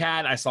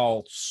bobcat, I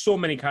saw so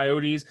many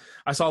coyotes.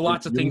 I saw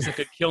lots of things that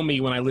could kill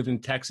me when I lived in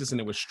Texas, and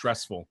it was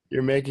stressful.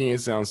 You're making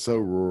it sound so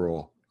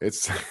rural.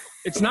 It's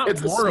not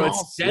it's rural,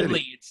 it's deadly,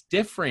 city. it's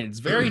different. It's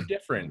very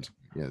different.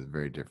 Yeah, it's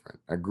very different.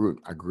 I grew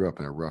up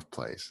in a rough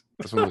place.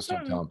 That's what I was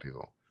telling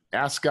people.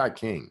 Ask Scott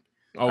King.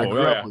 I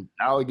grew up with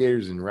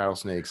alligators and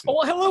rattlesnakes. Oh,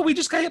 well, hello. We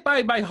just got hit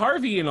by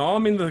Harvey and all. I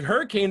mean, the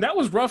hurricane, that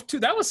was rough too.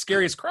 That was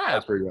scary as crap.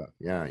 That's pretty rough.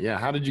 Yeah.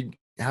 How did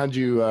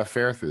you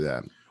fare through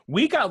that?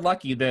 We got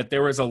lucky that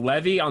there was a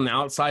levee on the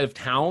outside of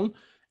town.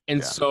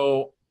 And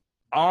so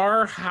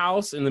our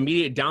house in the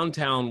immediate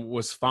downtown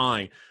was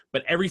fine,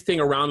 but everything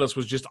around us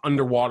was just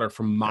underwater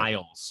for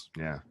miles.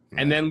 Yeah.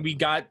 And then we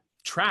got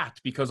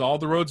trapped because all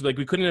the roads, like,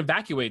 we couldn't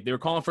evacuate. They were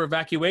calling for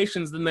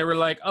evacuations. Then they were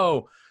like,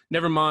 oh,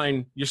 never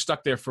mind. You're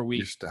stuck there for a week.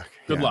 You're stuck.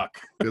 Good luck.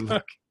 Good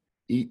luck.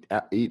 Eat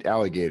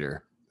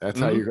alligator. That's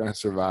how you're going to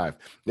survive.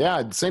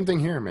 Yeah, same thing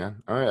here,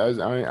 man.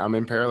 I'm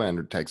in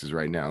Pearland, Texas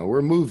right now.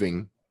 We're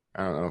moving.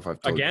 I don't know if I've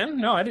told you. Again?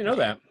 No, I didn't know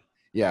that.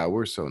 Yeah,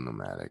 we're so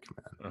nomadic,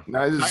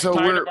 man. So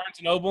we're Barnes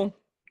and Noble.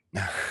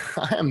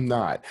 I am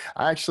not.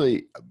 I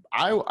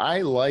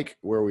like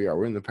where we are.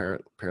 We're in the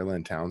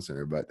Pearland Town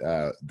Center, but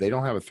they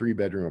don't have a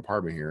 3-bedroom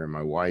apartment here, and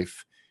my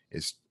wife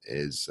is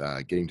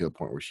getting to a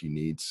point where she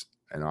needs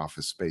an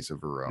office space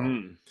of her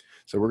own.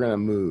 So we're gonna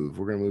move.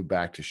 We're gonna move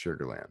back to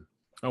Sugarland.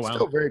 Oh wow!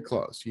 Still very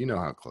close. You know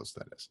how close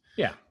that is.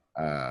 Yeah.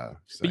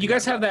 But you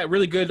guys have that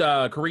really good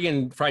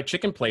Korean fried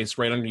chicken place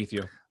right underneath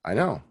you. I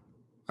know.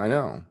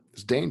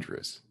 It's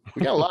dangerous.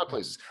 We got a lot of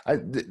places.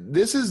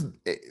 This is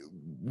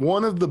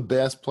one of the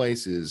best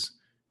places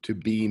to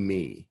be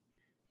me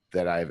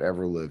that I've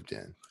ever lived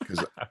in,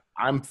 because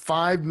I'm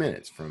 5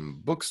 minutes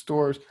from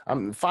bookstores.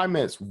 I'm 5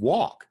 minutes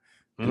walk,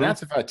 and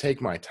that's if I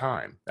take my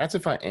time. That's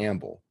if I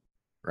amble,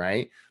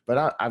 right?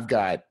 But I've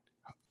got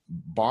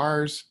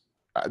bars.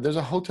 There's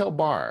a hotel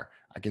bar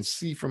I can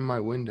see from my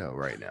window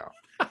right now.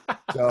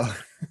 So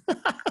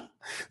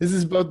this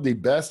is both the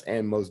best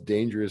and most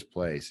dangerous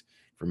place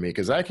for me,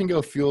 because I can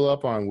go fuel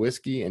up on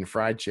whiskey and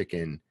fried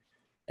chicken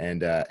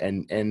and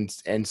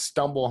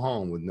stumble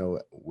home with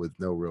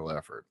no real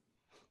effort.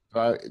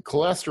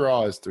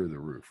 Cholesterol is through the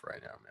roof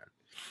right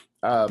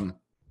now, man.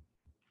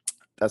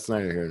 That's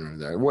neither here nor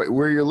there.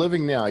 Where you're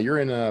living now, you're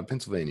in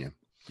Pennsylvania.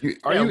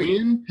 Are you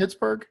in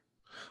Pittsburgh?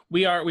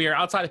 We are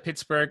outside of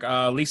Pittsburgh.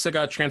 Lisa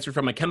got transferred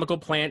from a chemical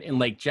plant in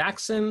Lake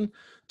Jackson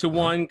to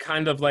one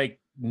kind of like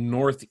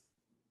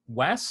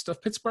northwest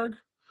of Pittsburgh.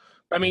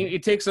 I mean,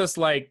 it takes us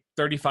like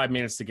 35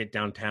 minutes to get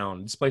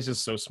downtown. This place is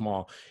so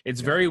small.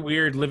 It's very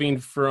weird going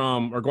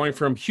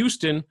from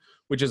Houston,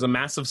 which is a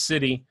massive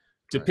city,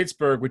 to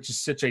Pittsburgh, which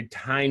is such a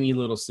tiny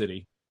little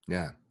city.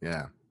 Yeah.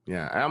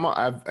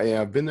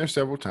 I've been there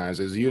several times.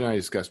 As you and I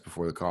discussed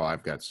before the call,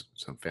 I've got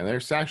some family.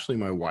 It's actually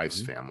my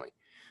wife's family.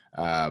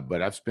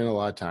 But I've spent a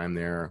lot of time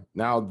there.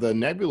 Now, the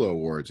Nebula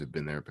Awards have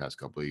been there the past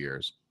couple of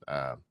years.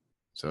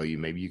 So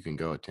maybe you can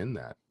go attend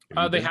that.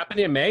 They happen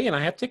in May, and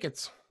I have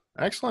tickets.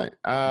 Excellent.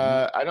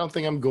 I don't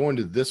think I'm going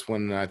to this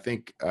one. I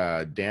think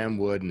Dan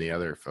Wood and the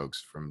other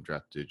folks from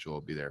Draft Digital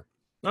will be there.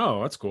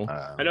 Oh, that's cool.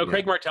 I know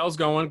Craig Martell's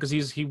going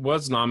because he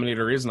was nominated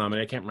or is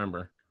nominated. I can't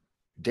remember.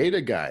 Data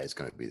Guy is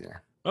going to be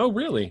there. Oh,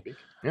 really?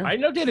 Yeah. I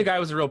know Data Guy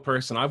was a real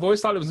person. I've always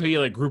thought it was going to be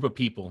like a group of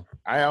people.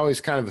 I always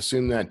kind of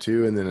assumed that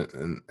too,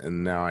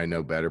 and now I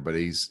know better. But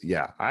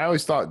I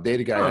always thought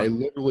Data Guy. I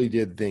literally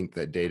did think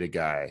that Data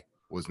Guy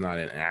was not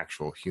an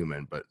actual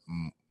human, but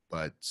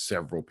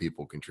several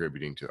people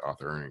contributing to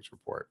Author Earnings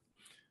Report.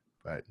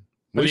 But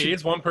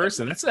it's one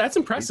person. That's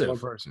impressive. One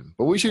person.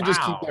 But we should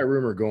just keep that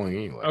rumor going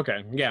anyway.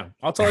 Okay, yeah.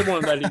 I'll tell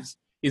everyone that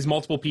he's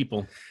multiple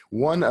people.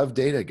 One of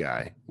Data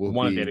Guy will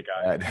be Data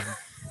Guy.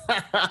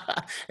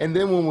 And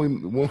then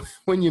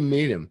when you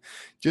meet him,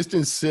 just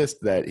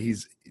insist that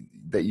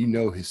you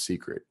know his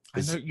secret.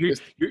 I know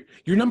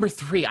you're number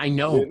 3. I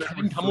know.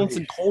 Kevin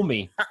Tomlinson told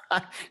me.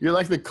 You're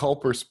like the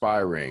Culper spy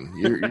ring.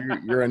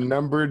 You're a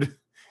numbered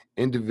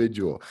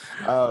individual.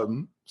 Tell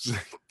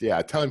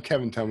him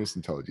Kevin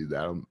Tomlinson told you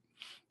that.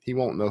 He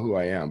won't know who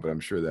I am, but I'm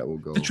sure that will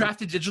go. The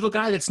Drafted Digital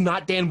guy that's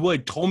not Dan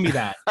Wood told me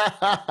that.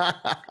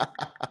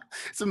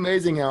 It's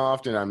amazing how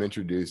often I'm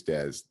introduced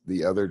as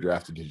the other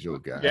Drafted Digital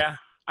guy. Yeah,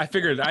 I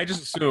figured. I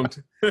just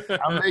assumed.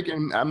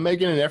 I'm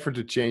making an effort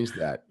to change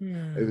that.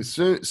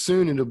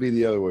 Soon it'll be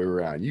the other way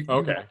around. You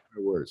okay?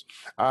 Words.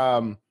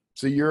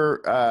 So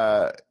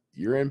you're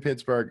in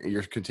Pittsburgh.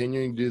 You're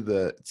continuing to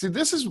do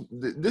this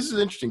is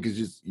interesting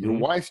because your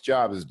wife's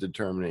job is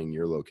determining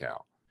your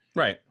locale.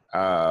 Right.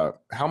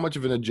 How much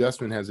of an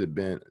adjustment has it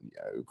been?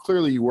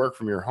 Clearly, you work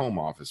from your home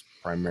office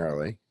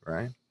primarily,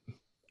 right?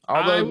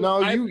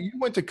 Although you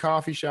went to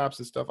coffee shops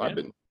and stuff.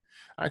 Yeah.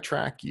 I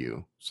track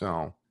you,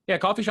 so yeah.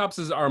 Coffee shops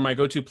are my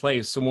go-to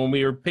place. So when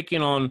we were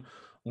picking on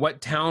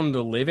what town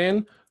to live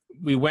in,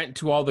 we went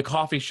to all the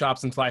coffee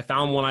shops until I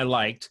found one I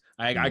liked.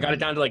 I got it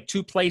down to like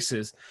 2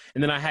 places,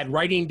 and then I had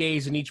writing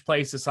days in each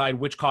place decide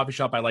which coffee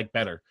shop I like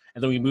better,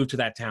 and then we moved to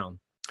that town.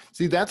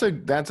 See, that's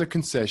a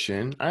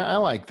concession. I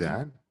like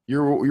that.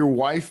 Your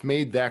wife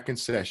made that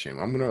concession.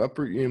 I'm going to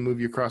uproot you and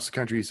move you across the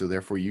country, so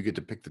therefore you get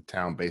to pick the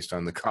town based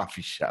on the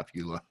coffee shop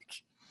you like.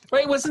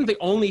 Well, it wasn't the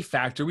only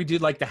factor. We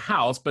did like the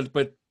house, but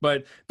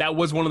that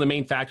was one of the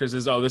main factors.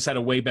 Is this had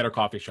a way better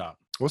coffee shop.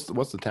 What's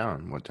the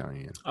town? What town are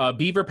you in?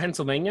 Beaver,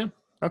 Pennsylvania.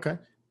 Okay.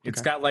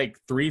 It's got like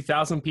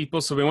 3,000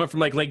 people. So we went from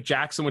like Lake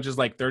Jackson, which is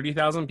like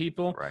 30,000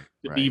 people,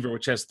 to Beaver,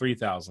 which has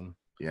 3,000.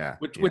 Yeah.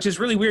 Which is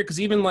really weird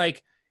because even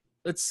like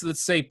let's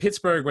say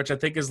Pittsburgh, which I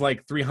think is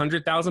like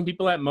 300,000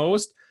 people at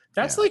most.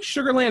 That's like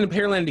Sugar Land and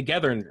Pearland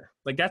together.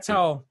 Like that's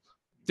how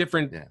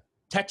different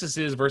Texas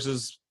is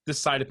versus this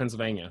side of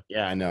Pennsylvania.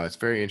 Yeah, I know. It's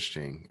very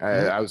interesting.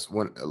 I was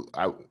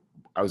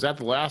at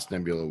the last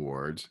Nebula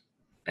Awards,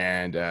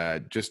 and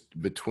just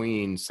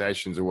between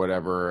sessions or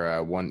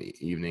whatever, one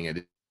evening I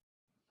did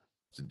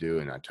to do,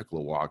 and I took a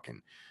little walk,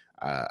 and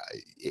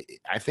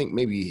I think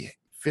maybe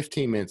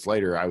 15 minutes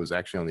later, I was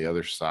actually on the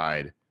other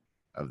side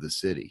of the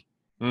city,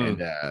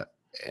 and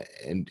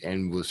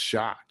was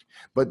shocked.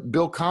 But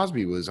Bill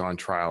Cosby was on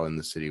trial in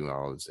the city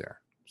while I was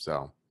there,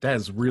 so that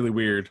is really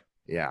weird.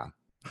 Yeah.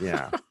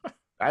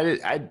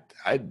 That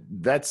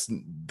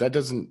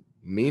doesn't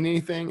mean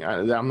anything.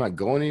 I'm not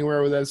going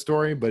anywhere with that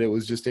story, but it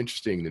was just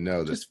interesting to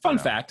know that. Just fun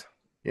fact.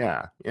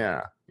 Yeah.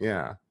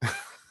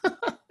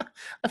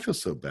 I feel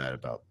so bad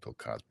about Bill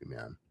Cosby,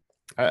 man.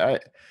 I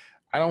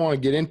don't want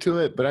to get into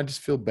it, but I just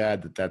feel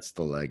bad that that's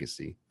the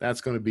legacy. That's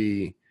going to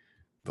be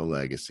the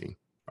legacy.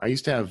 I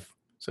used to have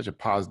such a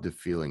positive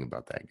feeling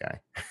about that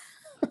guy.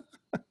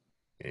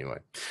 Anyway,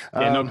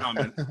 no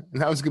comment.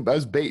 That was good. I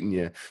was baiting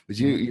you, but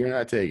you're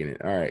not taking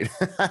it. All right.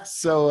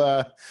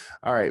 So,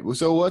 all right.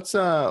 So what's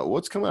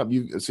coming up?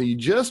 You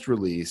just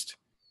released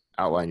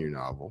Outline Your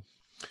Novel.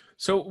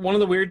 So one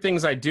of the weird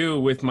things I do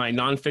with my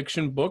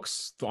nonfiction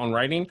books on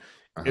writing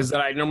is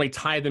that I normally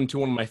tie them to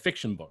one of my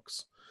fiction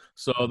books.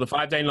 So the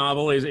 5-day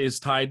novel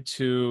is tied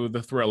to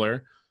the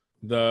thriller.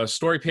 The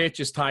story pitch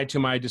is tied to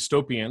my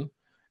dystopian,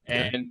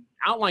 and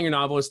Outline Your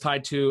Novel is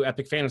tied to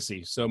epic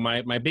fantasy. So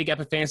my big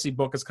epic fantasy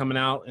book is coming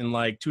out in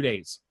like 2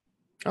 days.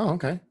 Oh,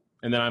 okay.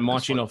 And then I'm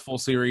launching a full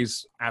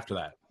series after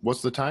that.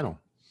 What's the title?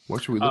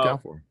 What should we look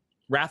out for?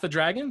 Wrath of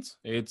Dragons.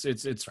 It's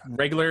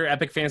regular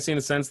epic fantasy in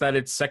the sense that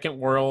it's second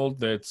world.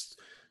 That's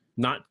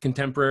not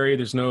contemporary.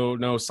 There's no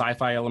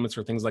sci-fi elements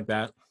or things like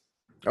that.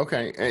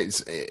 Okay,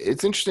 it's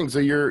interesting. So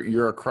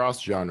you're a cross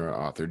genre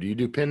author. Do you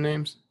do pen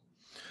names?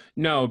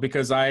 No,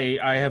 because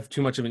I have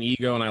too much of an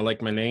ego and I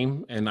like my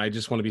name and I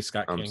just want to be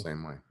Scott King.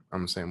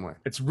 I'm the same way.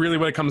 It's really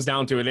what it comes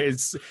down to.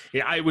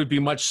 I would be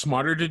much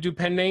smarter to do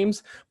pen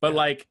names, but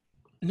like,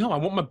 no, I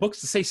want my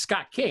books to say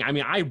Scott King. I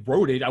mean, I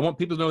wrote it. I want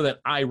people to know that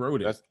I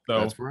wrote it.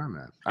 That's where I'm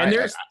at. And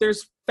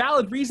there's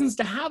valid reasons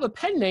to have a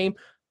pen name.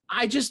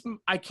 I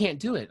can't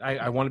do it.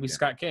 I want to be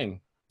Scott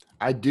King.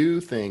 I do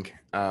think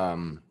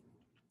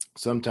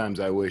sometimes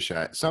I wish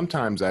I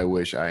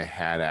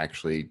had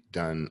actually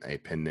done a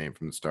pen name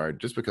from the start,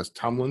 just because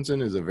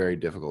Tomlinson is a very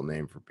difficult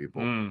name for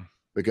people.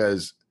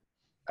 Because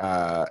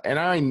and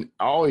I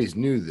always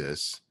knew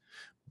this,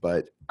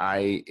 but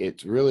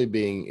it's really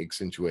being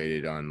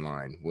accentuated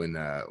online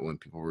when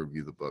people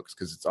review the books,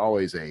 because it's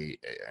always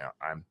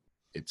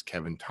it's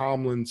Kevin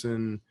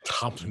Tomlinson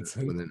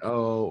with an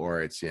O,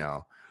 or it's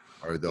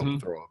or they'll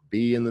throw a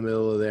B in the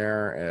middle of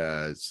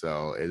there.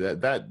 So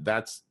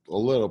that's a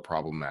little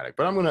problematic.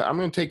 But I'm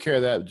gonna take care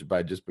of that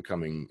by just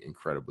becoming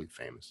incredibly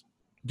famous.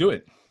 Do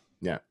it.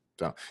 Yeah.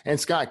 So, and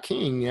Scott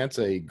King, that's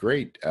a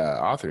great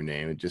author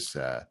name. It just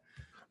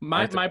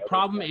my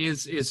problem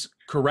is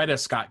Coretta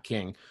Scott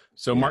King.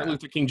 So Martin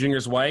Luther King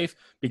Jr.'s wife,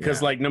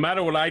 because like no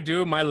matter what I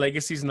do, my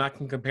legacy is not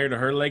going to compare to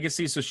her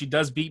legacy. So she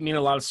does beat me in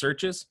a lot of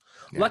searches.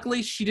 Yeah.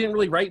 Luckily, she didn't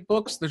really write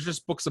books. There's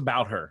just books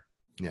about her.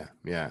 Yeah.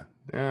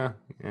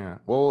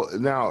 Well,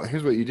 now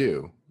here's what you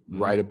do: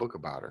 write a book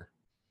about her,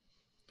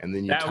 and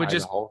then you tie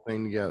the whole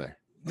thing together.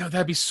 No,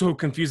 that'd be so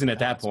confusing at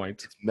that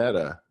point. It's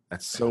meta.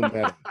 That's so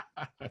meta.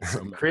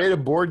 Create a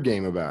board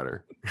game about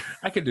her.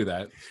 I could do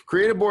that.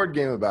 Create a board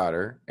game about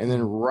her, and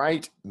then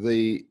write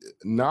the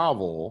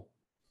novel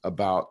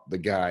about the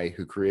guy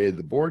who created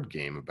the board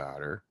game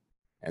about her,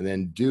 and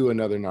then do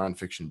another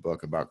nonfiction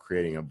book about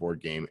creating a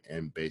board game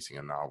and basing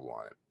a novel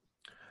on it.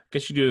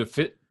 Guess you do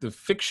the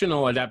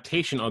fictional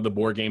adaptation of the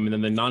board game and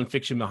then the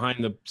nonfiction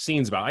behind the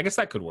scenes about it. I guess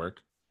that could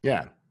work.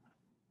 Yeah.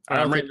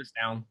 I'm writing this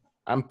down.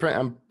 I'm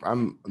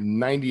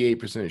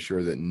 98%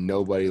 sure that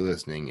nobody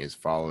listening is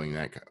following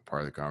that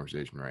part of the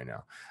conversation right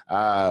now.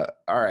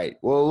 All right.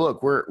 Well,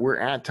 look, we're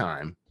at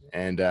time,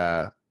 and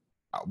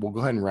we'll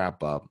go ahead and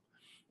wrap up.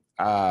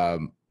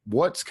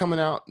 What's coming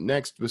out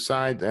next?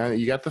 Besides,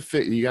 you got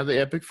the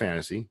epic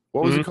fantasy.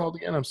 What was it called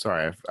again? I'm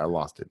sorry, I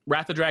lost it.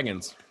 Wrath of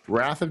Dragons.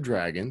 Wrath of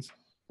Dragons.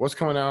 What's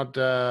coming out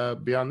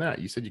beyond that?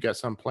 You said you got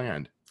some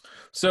planned.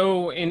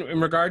 So in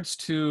regards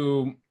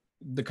to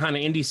the kind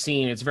of indie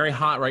scene, it's very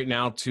hot right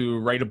now to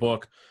write a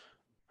book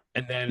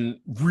and then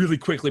really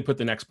quickly put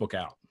the next book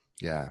out.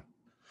 Yeah.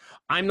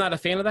 I'm not a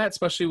fan of that,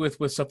 especially with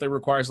stuff that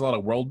requires a lot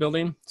of world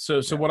building.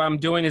 So what I'm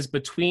doing is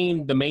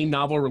between the main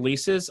novel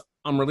releases,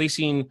 I'm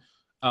releasing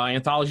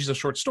anthologies of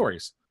short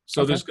stories.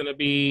 So there's going to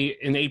be,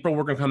 in April,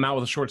 we're going to come out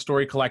with a short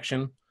story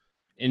collection.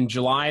 In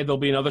July, there'll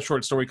be another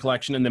short story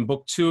collection. And then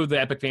book 2 of the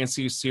Epic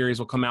Fantasy series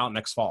will come out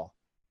next fall.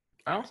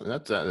 Oh,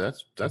 that's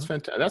fantastic.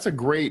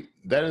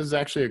 That is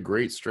actually a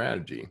great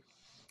strategy.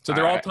 So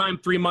they're all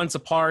timed 3 months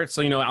apart.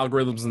 So,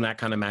 algorithms and that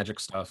kind of magic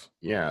stuff.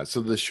 Yeah. So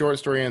the short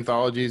story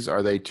anthologies,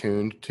 are they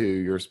tuned to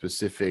your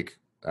specific,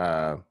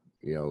 the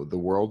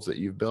worlds that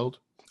you've built?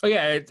 Oh,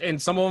 yeah.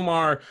 And some of them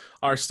are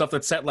stuff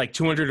that's set like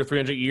 200 or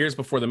 300 years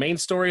before the main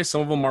story.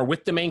 Some of them are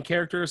with the main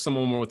characters. Some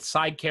of them are with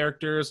side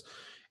characters.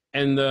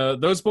 And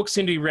those books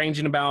seem to be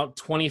ranging about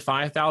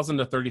 25,000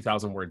 to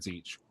 30,000 words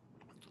each.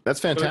 That's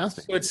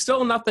fantastic. So it's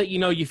still enough that,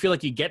 you feel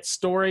like you get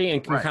story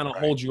and can kind of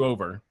hold you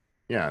over.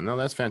 Yeah, no,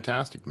 that's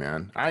fantastic,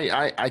 man.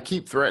 I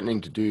keep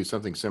threatening to do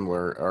something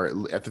similar,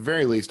 or at the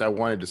very least, I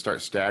wanted to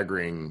start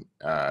staggering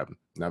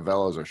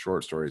novellas or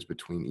short stories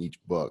between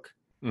each book.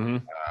 Mm-hmm.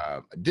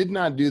 Did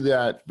not do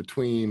that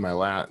between my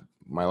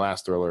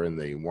last thriller and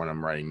the one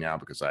I'm writing now,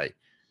 because I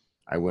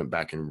went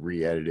back and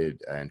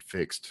re-edited and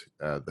fixed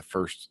the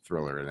first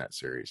thriller in that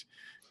series,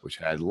 which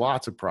had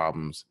lots of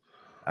problems.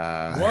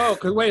 Whoa,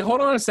 wait,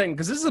 hold on a second,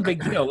 because this is a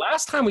big deal.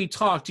 Last time we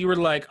talked, you were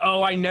like,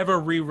 oh, I never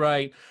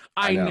rewrite.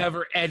 I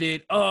never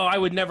edit. Oh, I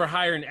would never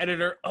hire an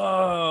editor.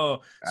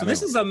 Oh, so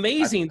this is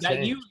amazing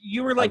that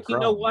you were like, you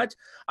know what?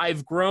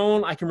 I've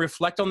grown. I can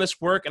reflect on this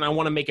work, and I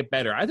want to make it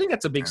better. I think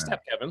that's a big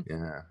step, Kevin.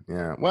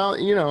 Yeah. Well,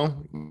 you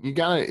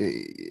gotta.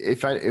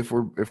 If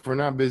we're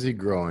not busy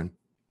growing,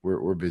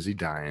 we're busy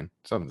dying.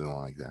 Something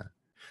like that.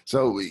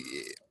 So,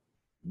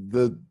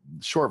 the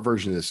short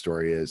version of this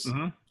story is,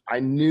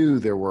 I knew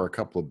there were a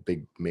couple of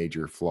big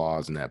major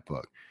flaws in that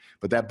book.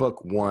 But that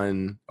book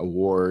won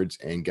awards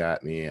and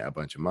got me a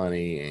bunch of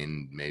money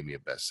and made me a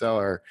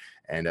bestseller.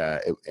 And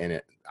I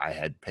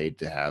had paid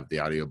to have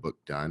the audiobook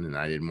done, and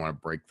I didn't want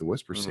to break the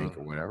whisper sync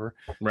or whatever.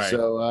 Right.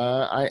 So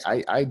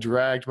I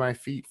dragged my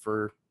feet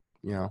for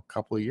a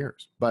couple of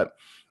years. But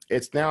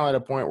it's now at a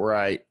point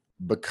where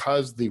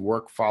because the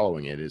work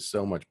following it is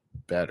so much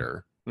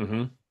better,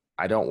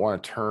 I don't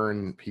want to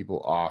turn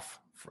people off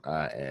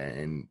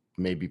and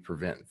maybe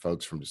prevent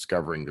folks from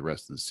discovering the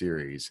rest of the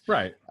series.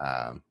 Right.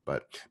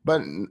 But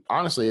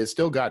honestly, it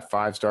still got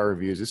 5-star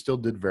reviews. It still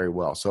did very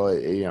well. So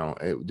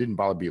it didn't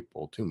bother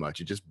people too much.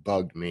 It just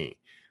bugged me.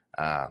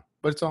 But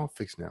it's all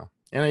fixed now.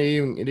 And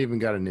it even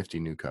got a nifty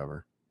new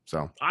cover.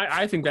 So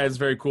I think that is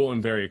very cool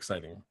and very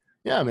exciting.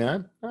 Yeah,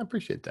 man. I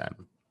appreciate that.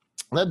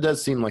 That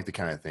does seem like the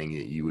kind of thing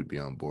that you would be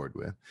on board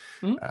with.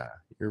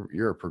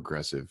 You're a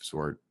progressive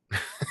sort.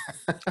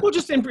 Well,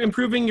 just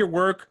improving your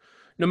work,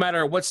 no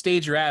matter what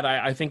stage you're at,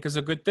 I think is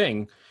a good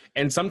thing.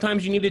 And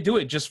sometimes you need to do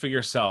it just for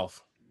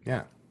yourself.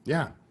 Yeah,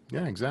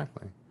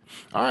 exactly.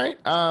 All right.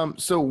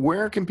 So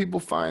where can people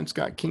find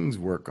Scott King's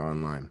work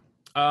online?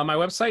 My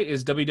website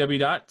is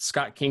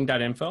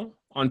www.scottking.info.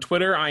 On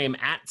Twitter, I am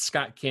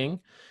 @ScottKing.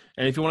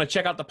 And if you want to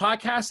check out the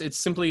podcast, it's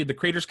simply the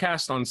Creators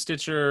Cast on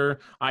Stitcher,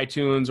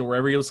 iTunes, or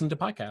wherever you listen to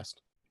podcasts.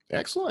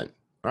 Excellent.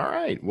 All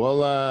right.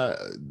 Well,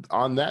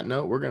 on that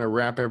note, we're going to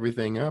wrap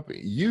everything up.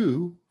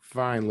 You,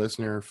 fine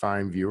listener,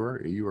 fine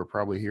viewer, you are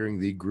probably hearing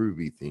the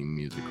groovy theme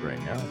music right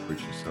now,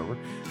 Preacher Silver.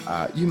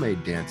 You may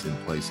dance in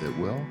place at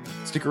will.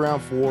 Stick around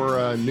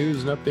for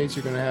news and updates.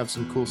 You're going to have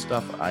some cool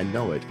stuff. I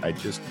know it. I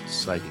just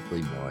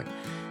psychically know it.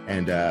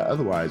 And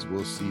otherwise,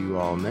 we'll see you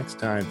all next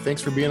time.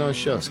 Thanks for being on the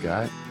show,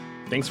 Scott.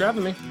 Thanks for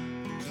having me.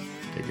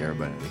 Take care,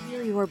 everybody.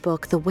 Hear your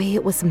book the way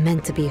it was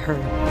meant to be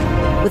heard.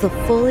 With a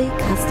fully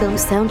custom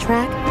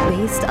soundtrack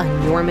based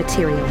on your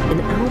material. An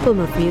album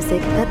of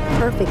music that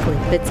perfectly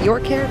fits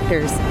your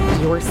characters,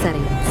 your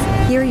settings.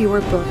 Hear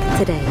your book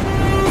today.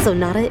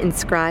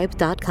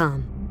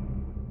 SonataInscribe.com.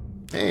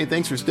 Hey,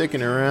 thanks for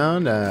sticking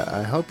around.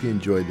 I hope you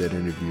enjoyed that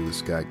interview with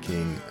Scott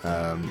King.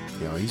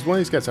 He's one of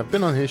these guys. I've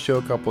been on his show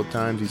a couple of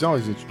times. He's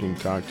always interesting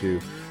to talk to.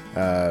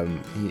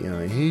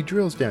 He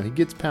drills down. He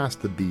gets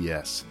past the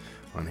BS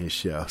on his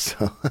show,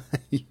 so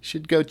you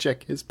should go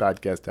check his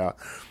podcast out.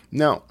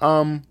 Now,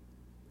 I'm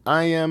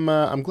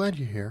glad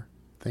you're here.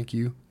 Thank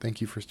you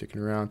for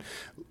sticking around.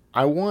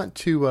 I want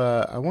to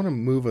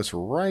move us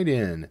right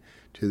in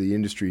to the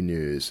industry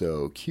news.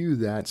 So cue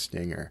that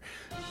stinger.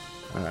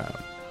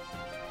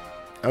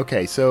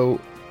 Okay,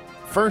 so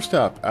first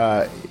up,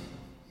 and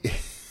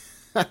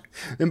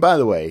by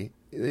the way,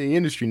 the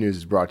industry news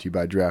is brought to you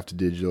by Draft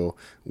Digital,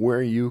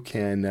 where you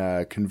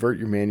can convert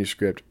your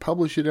manuscript,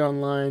 publish it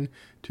online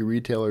to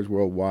retailers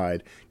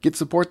worldwide. Get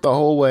support the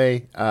whole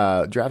way.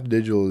 Draft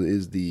Digital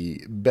is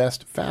the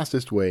best,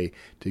 fastest way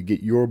to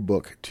get your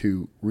book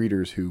to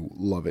readers who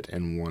love it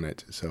and want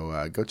it.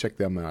 So go check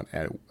them out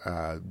at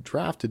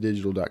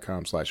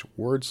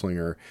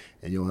draftdigital.com/wordslinger,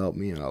 and you'll help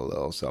me out a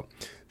little. So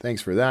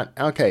thanks for that.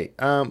 Okay,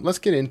 let's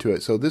get into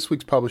it. So this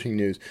week's publishing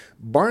news: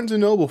 Barnes &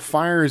 Noble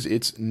fires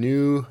its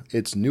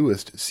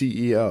newest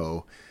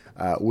CEO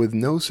with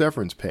no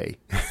severance pay.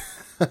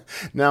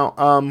 Now,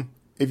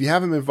 if you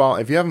haven't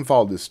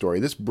followed this story,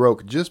 this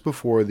broke just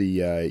before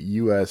the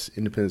U.S.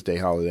 Independence Day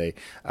holiday.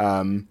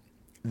 The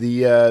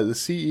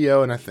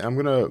CEO,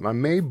 and I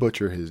may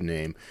butcher his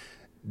name,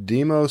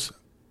 Demos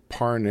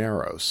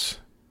Parneros.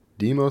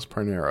 Demos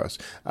Parneros.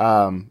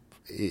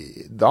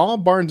 All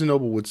Barnes &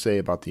 Noble would say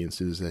about the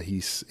incident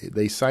is that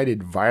they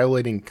cited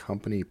violating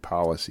company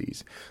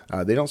policies.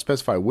 They don't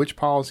specify which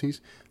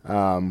policies,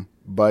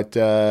 but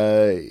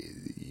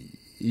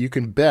you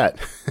can bet,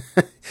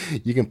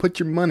 you can put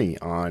your money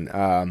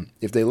on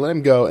if they let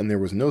him go and there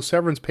was no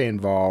severance pay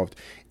involved,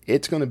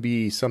 it's going to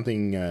be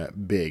something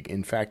big.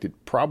 In fact,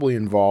 it probably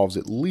involves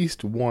at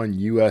least one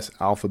U.S.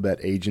 alphabet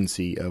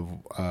agency of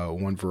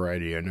one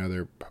variety or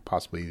another,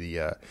 possibly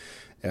the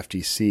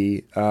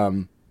FTC.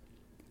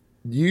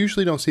 You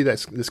usually don't see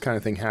this kind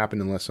of thing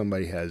happen unless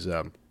somebody has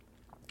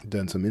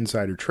done some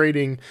insider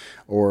trading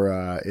or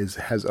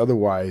has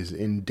otherwise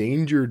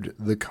endangered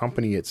the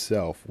company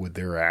itself with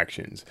their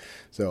actions.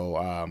 So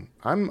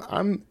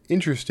I'm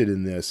interested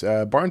in this.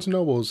 Barnes &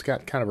 Noble's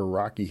got kind of a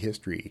rocky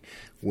history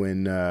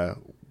when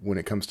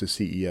it comes to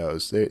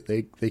CEOs.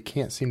 They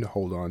can't seem to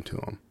hold on to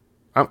them.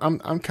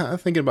 I'm kind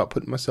of thinking about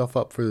putting myself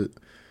up for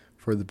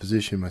the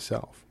position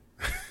myself.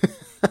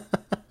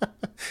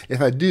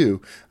 If I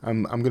do,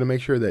 I'm going to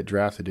make sure that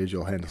Draft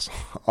Digital handles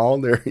all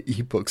their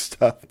ebook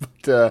stuff.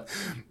 But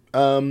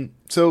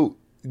so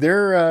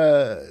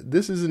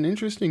this is an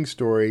interesting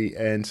story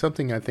and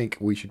something I think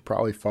we should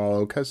probably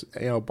follow because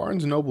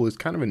Barnes & Noble is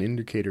kind of an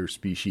indicator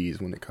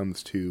species when it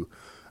comes to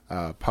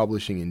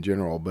publishing in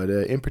general, but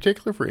in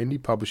particular for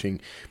indie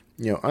publishing.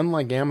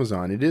 Unlike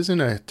Amazon, it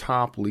isn't a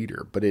top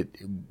leader, but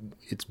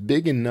it's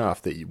big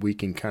enough that we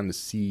can kind of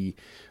see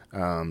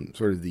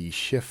sort of the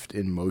shift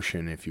in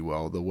motion, if you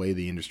will, the way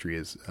the industry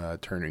is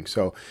turning.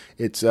 So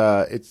it's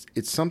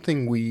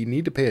something we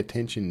need to pay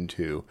attention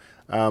to.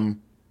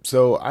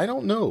 So I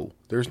don't know.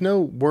 There's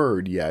no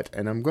word yet,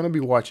 and I'm going to be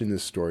watching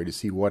this story to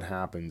see what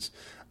happens.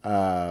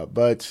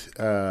 But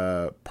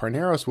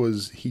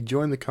Parneros he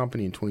joined the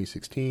company in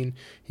 2016.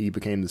 He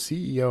became the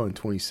CEO in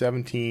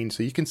 2017.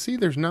 So you can see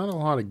there's not a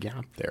lot of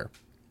gap there.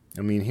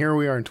 I mean, here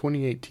we are in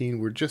 2018.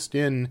 We're just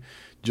in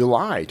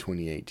July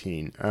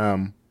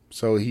 2018.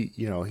 So he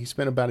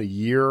spent about a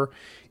year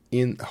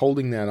in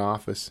holding that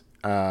office,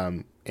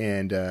 and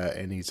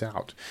he's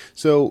out.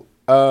 So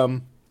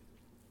a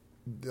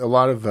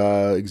lot of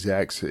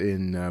execs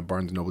in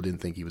Barnes & Noble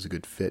didn't think he was a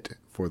good fit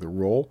for the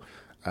role.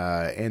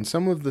 And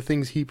some of the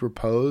things he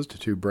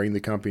proposed to bring the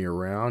company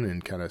around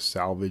and kind of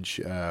salvage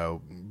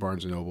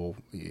Barnes & Noble,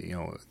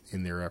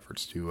 in their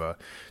efforts to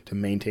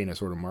maintain a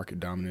sort of market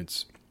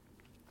dominance,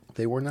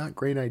 they were not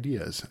great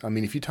ideas. I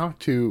mean, if you talk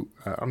to,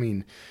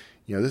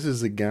 this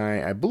is the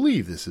guy. I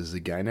believe this is the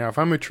guy. Now, if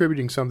I'm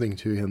attributing something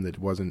to him that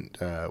wasn't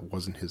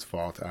his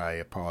fault, I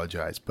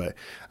apologize. But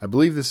I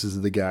believe this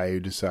is the guy who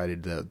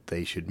decided that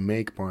they should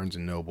make Barnes &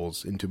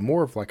 Nobles into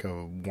more of like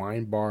a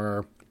wine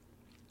bar.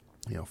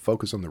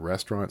 Focus on the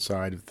restaurant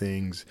side of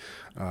things,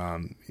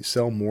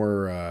 sell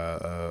more,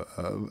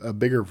 a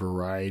bigger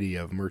variety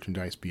of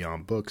merchandise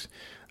beyond books,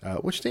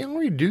 which they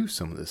already do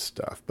some of this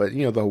stuff. But,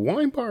 the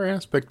wine bar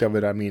aspect of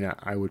it,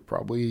 I would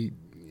probably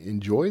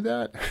enjoy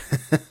that,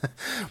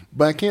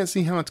 but I can't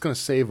see how it's going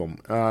to save them,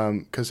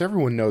 because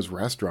everyone knows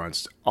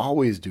restaurants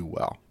always do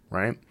well,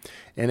 right?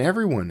 And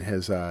everyone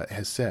has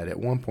said at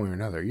one point or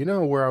another,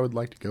 where I would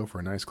like to go for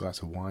a nice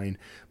glass of wine?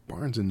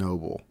 Barnes &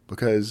 Noble,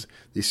 because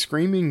the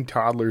screaming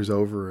toddlers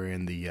over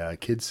in the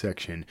kids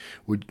section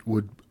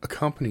would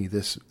accompany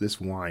this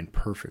wine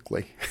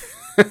perfectly.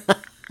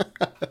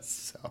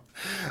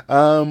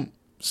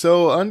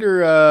 So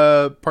under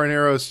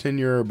Parneros'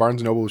 tenure,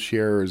 Barnes & Noble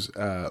shares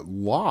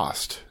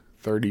lost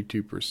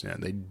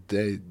 32%.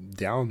 They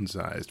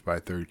downsized by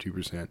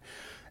 32%.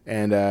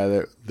 And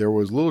there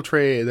was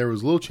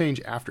little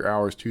change after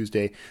hours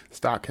Tuesday.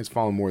 Stock has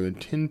fallen more than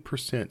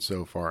 10%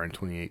 so far in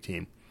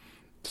 2018.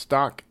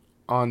 Stock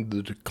on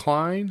the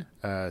decline.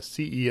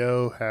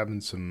 CEO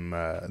having some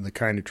the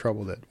kind of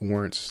trouble that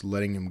warrants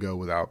letting him go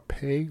without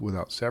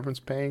severance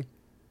pay.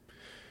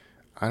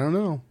 I don't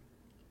know.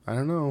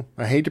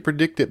 I hate to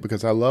predict it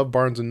because I love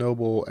Barnes &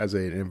 Noble as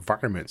an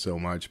environment so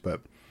much,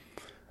 but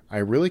I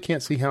really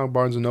can't see how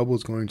Barnes & Noble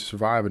is going to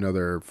survive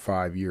another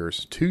 5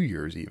 years, 2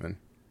 years even.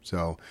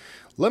 So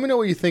let me know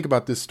what you think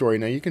about this story.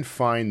 Now, you can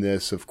find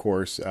this, of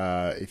course,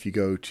 if you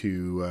go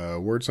to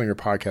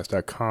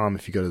wordslingerpodcast.com,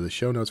 if you go to the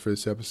show notes for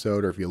this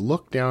episode, or if you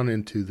look down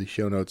into the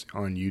show notes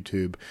on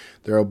YouTube,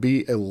 there will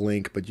be a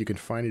link, but you can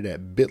find it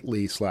at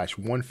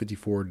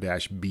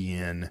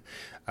bit.ly/154-BN.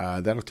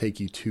 That'll take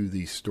you to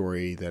the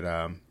story that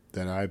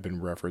I've been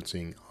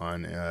referencing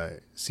on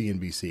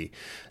CNBC.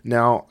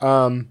 Now,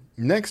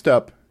 next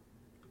up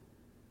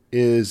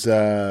is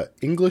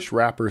English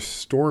rapper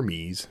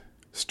Stormzy,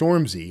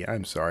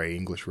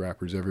 English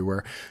rappers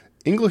everywhere.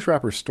 English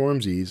rapper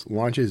Stormzy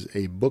launches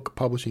a book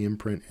publishing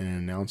imprint and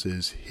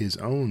announces his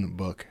own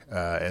book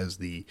as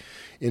the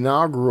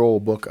inaugural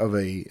book of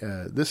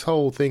this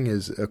whole thing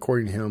is,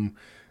 according to him,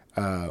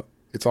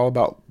 it's all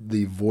about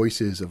the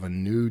voices of a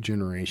new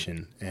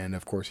generation. And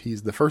of course,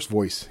 he's the first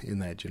voice in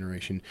that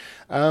generation.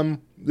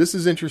 This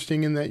is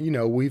interesting in that,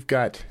 we've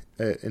got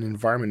an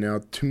environment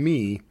now. To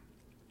me,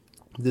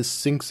 this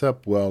syncs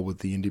up well with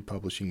the indie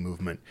publishing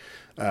movement.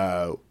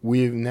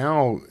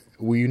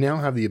 we now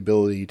have the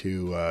ability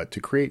to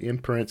create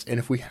imprints, and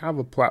if we have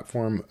a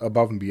platform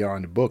above and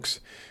beyond books,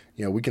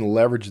 we can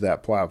leverage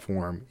that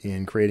platform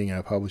in creating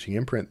a publishing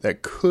imprint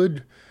that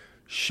could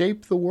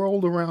shape the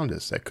world around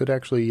us, that could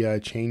actually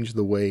change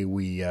the way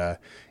we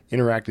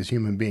interact as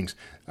human beings.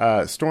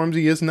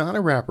 Stormzy is not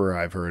a rapper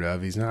I've heard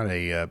of. He's not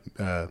a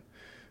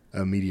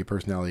media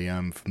personality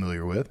I'm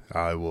familiar with.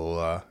 I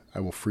will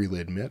freely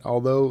admit,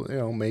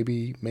 although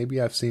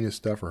maybe I've seen his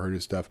stuff or heard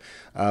his stuff.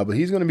 But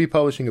he's going to be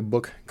publishing a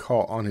book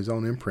on his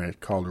own imprint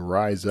called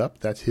Rise Up.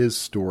 That's his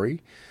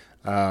story,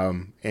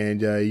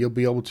 and you'll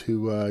be able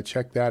to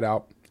check that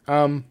out.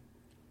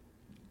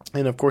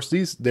 And of course,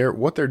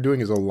 what they're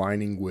doing is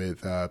aligning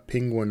with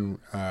Penguin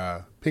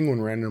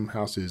Random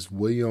House's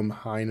William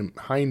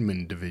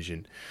Heinemann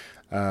division,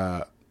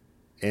 and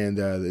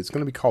it's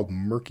going to be called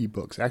Murky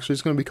Books. Actually,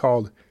 it's going to be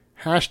called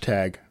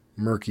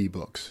 #Murky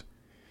Books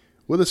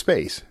with a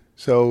space.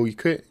 So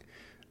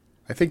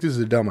I think this is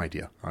a dumb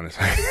idea,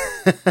 honestly.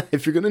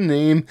 If you're going to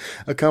name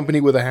a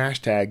company with a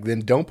hashtag,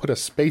 then don't put a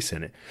space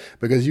in it,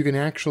 because you can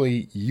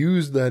actually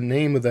use the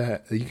name of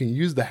you can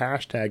use the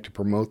hashtag to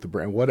promote the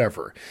brand,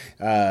 whatever.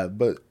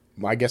 But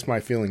I guess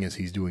my feeling is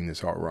he's doing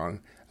this all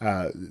wrong.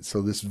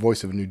 So this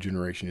voice of a new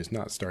generation is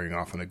not starting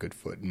off on a good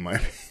foot, in my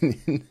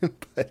opinion.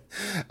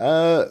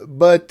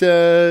 but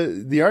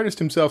the artist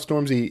himself,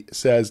 Stormzy,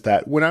 says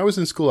that when I was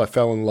in school, I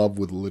fell in love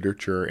with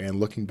literature, and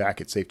looking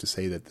back, it's safe to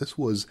say that this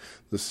was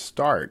the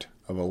start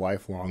of a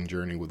lifelong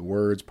journey with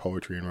words,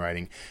 poetry, and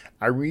writing.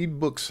 I read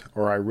books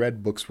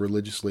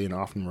religiously, and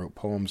often wrote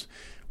poems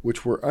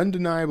which were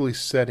undeniably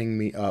setting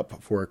me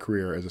up for a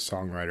career as a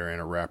songwriter and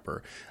a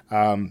rapper.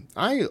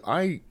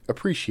 I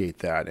appreciate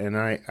that, and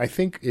I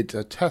think it's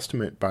a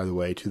testament, by the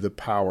way, to the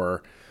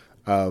power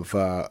of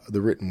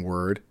the written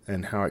word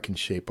and how it can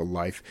shape a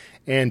life,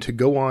 and to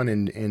go on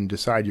and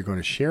decide you're going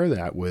to share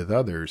that with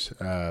others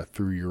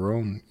through your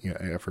own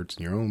efforts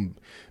and your own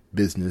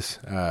business,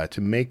 to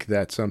make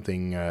that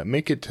something,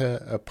 make it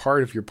a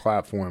part of your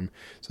platform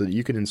so that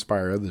you can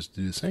inspire others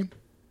to do the same.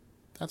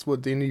 That's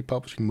what the indie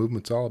publishing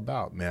movement's all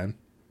about, man.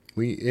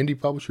 We indie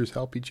publishers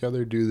help each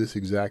other do this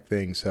exact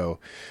thing. So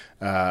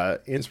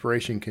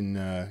inspiration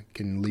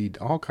can lead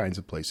all kinds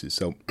of places.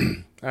 So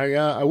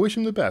I wish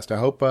him the best. I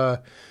hope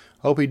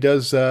he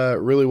does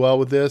really well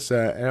with this.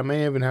 And I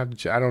may even have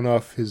to. I don't know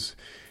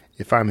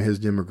if I'm his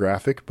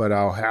demographic, but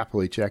I'll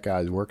happily check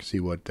out his work,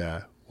 see what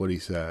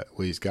he's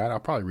got.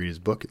 I'll probably read his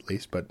book at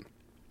least, but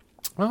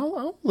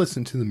I'll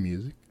listen to the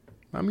music.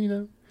 I mean,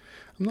 I'm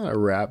not a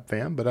rap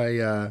fan, but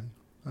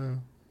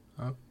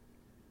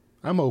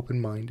I'm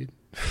open-minded.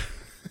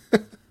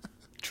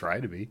 Try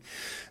to be.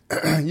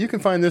 You can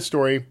find this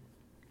story,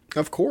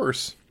 of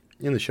course,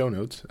 in the show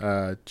notes.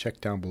 Check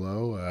down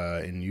below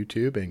in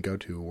YouTube and go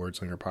to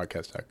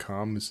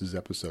wordslingerpodcast.com. This is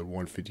episode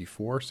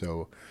 154,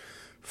 so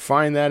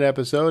find that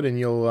episode and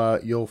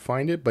you'll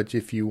find it. But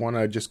if you want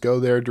to just go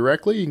there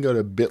directly, you can go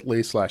to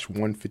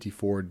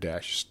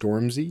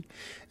bit.ly/154-Stormzy,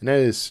 and that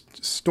is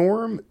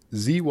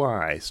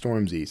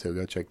Stormzy. So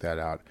go check that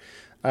out.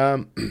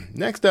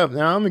 Next up,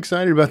 now I'm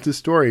excited about this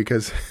story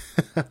because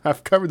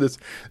I've covered this.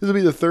 This will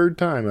be the third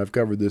time I've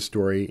covered this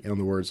story on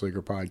the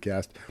Wordslinger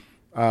podcast.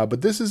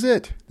 But this is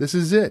it.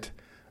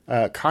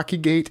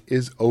 Cockygate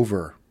is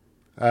over.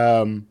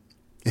 So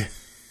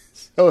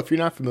if you're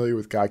not familiar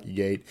with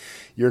Cockygate,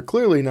 you're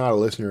clearly not a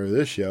listener of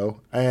this show,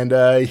 and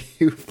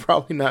you've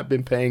probably not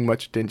been paying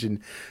much attention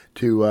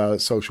to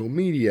social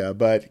media.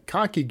 But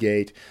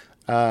Cockygate,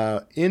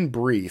 in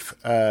brief,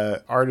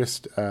 author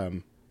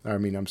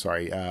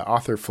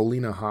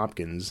Philina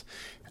Hopkins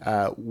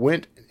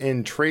went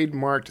and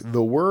trademarked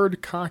the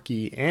word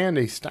cocky and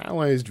a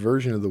stylized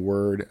version of the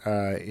word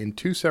in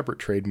two separate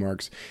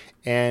trademarks,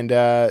 and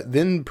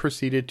then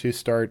proceeded to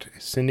start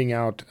sending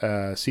out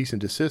cease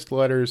and desist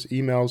letters,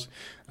 emails,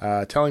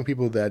 telling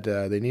people that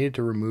they needed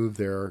to remove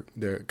their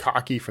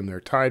cocky from their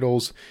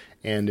titles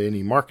and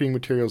any marketing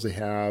materials they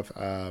have,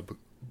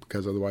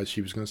 because otherwise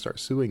she was going to start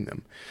suing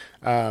them.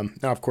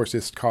 Now, of course,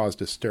 this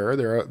caused a stir.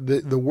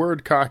 The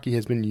word cocky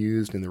has been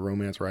used in the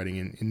romance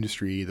writing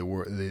industry,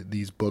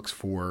 these books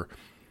for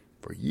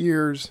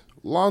years,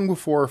 long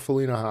before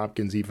Philina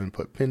Hopkins even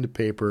put pen to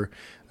paper.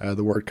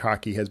 The word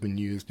cocky has been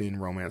used in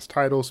romance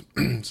titles.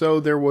 So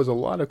there was a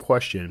lot of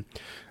question.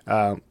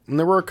 And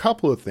there were a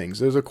couple of things.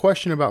 There's a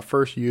question about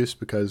first use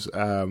because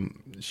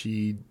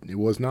she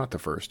was not the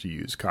first to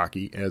use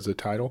cocky as a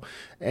title.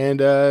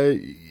 And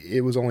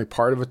it was only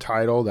part of a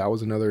title. That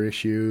was another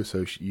issue.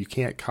 So you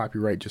can't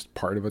copyright just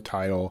part of a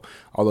title.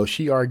 Although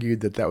she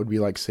argued that would be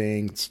like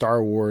saying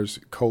Star Wars: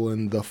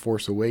 The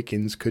Force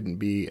Awakens couldn't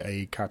be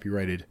a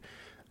copyrighted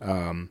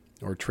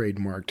or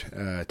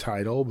trademarked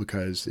title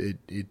because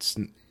it's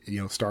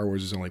Star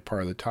Wars is only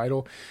part of the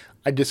title.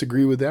 I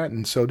disagree with that,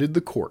 and so did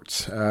the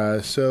courts.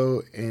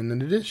 So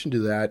in addition to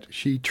that,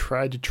 she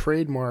tried to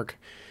trademark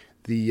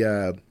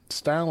the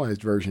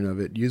stylized version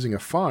of it using a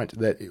font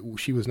that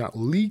she was not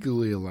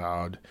legally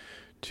allowed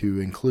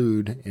to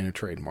include in a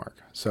trademark.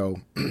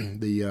 So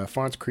the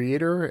font's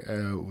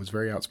creator was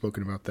very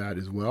outspoken about that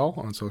as well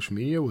on social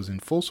media, was in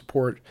full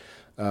support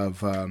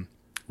of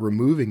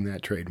removing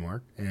that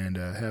trademark and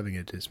having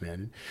it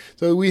disbanded.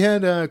 So we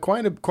had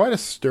quite a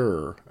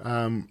stir.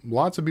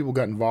 Lots of people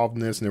got involved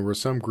in this, and there were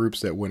some groups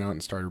that went out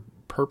and started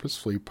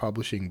purposefully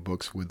publishing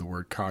books with the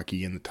word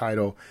cocky in the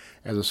title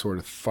as a sort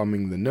of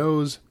thumbing the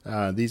nose.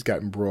 These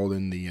got embroiled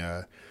in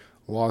the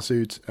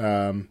lawsuits,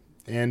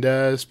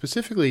 and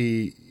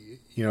specifically,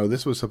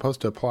 this was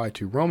supposed to apply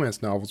to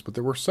romance novels, but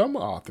there were some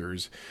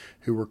authors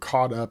who were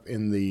caught up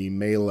in the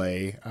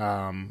melee,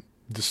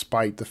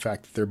 despite the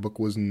fact that their book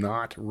was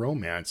not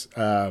romance.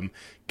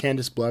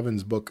 Candice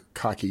Blevins' book,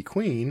 Cocky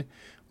Queen,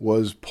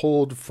 was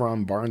pulled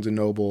from Barnes &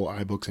 Noble,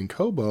 iBooks, and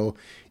Kobo,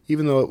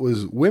 even though it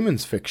was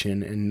women's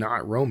fiction and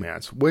not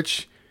romance,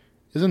 which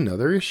is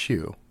another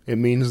issue. It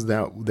means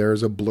that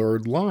there's a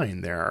blurred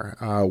line there.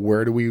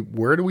 Where do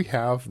we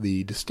have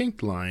the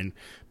distinct line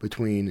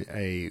between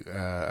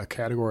a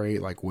category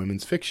like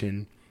women's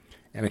fiction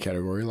and a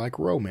category like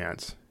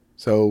romance?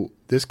 So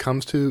this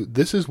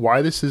is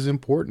why this is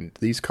important.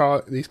 These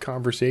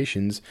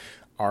conversations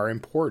are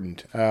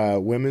important.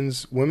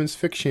 Women's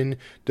fiction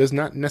does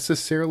not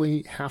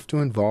necessarily have to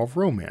involve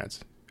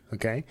romance.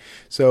 Okay,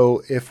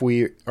 so if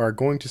we are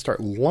going to start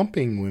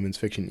lumping women's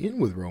fiction in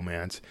with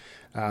romance,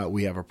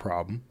 we have a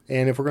problem.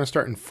 And if we're going to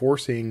start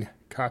enforcing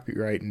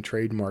copyright and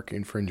trademark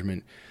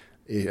infringement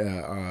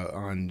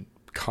on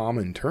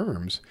common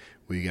terms,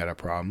 we got a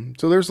problem.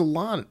 So there's a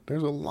lot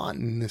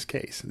in this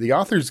case. The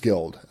Authors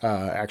Guild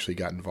actually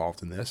got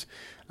involved in this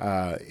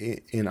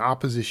in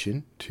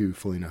opposition to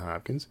Phileena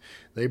Hopkins.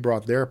 They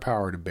brought their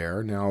power to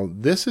bear. Now,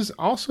 this is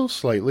also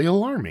slightly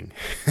alarming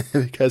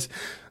because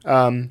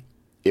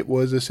it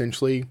was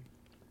essentially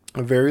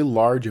a very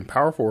large and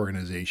powerful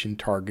organization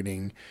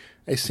targeting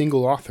a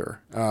single author.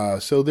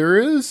 So there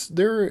is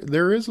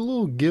a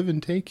little give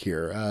and take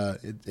here,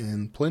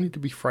 and plenty to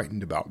be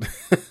frightened about.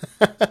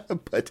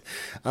 But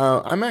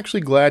I'm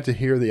actually glad to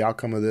hear the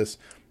outcome of this.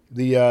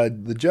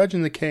 The judge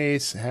in the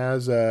case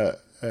has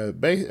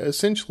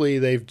essentially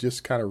they've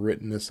just kind of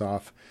written this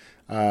off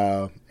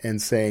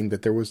and saying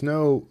that there was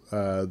no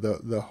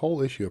the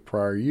whole issue of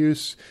prior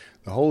use,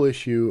 the whole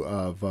issue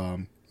of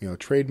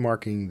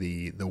trademarking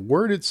the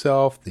word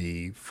itself,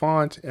 the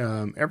font,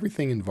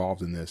 everything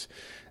involved in this.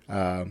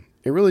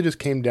 It really just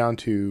came down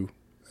to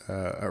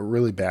a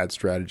really bad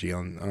strategy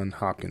on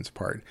Hopkins'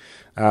 part.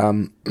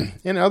 And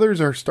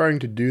others are starting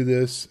to do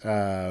this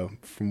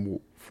from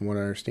what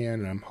I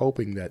understand, and I'm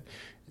hoping that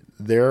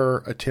their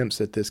attempts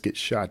at this get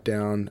shot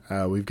down.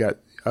 We've got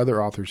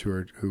other authors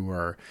who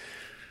are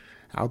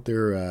out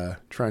there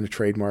trying to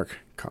trademark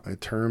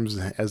terms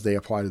as they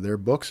apply to their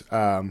books.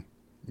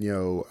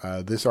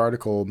 This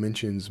article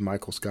mentions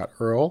Michael Scott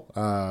Earl,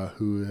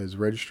 who has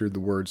registered the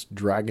words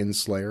Dragon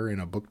Slayer in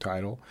a book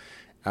title.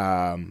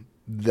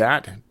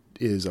 That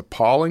is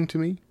appalling to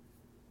me.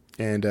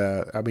 And,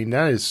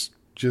 that is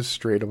just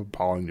straight up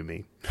appalling to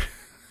me.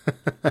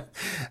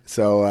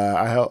 So,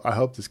 I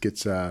hope this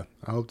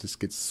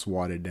gets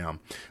swatted down.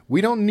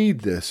 We don't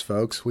need this,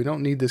 folks. We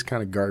don't need this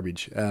kind of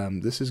garbage.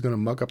 This is going to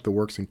muck up the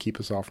works and keep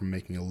us all from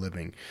making a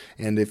living.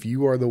 And if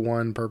you are the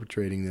one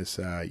perpetrating this,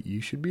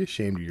 you should be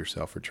ashamed of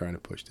yourself for trying to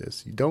push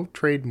this. You don't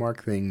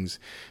trademark things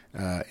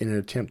in an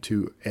attempt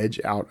to edge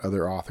out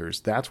other authors.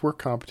 That's where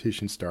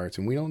competition starts,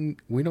 and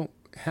we don't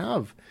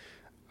have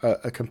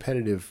a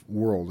competitive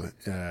world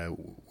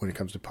when it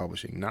comes to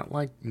publishing. Not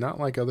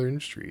like other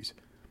industries.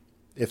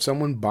 If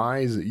someone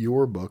buys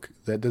your book,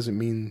 that doesn't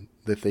mean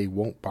that they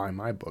won't buy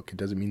my book. It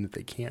doesn't mean that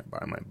they can't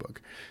buy my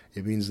book.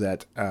 It means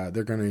that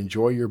they're going to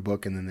enjoy your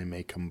book, and then they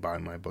may come buy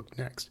my book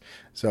next.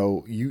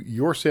 So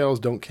your sales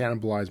don't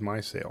cannibalize my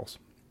sales.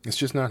 It's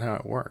just not how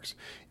it works.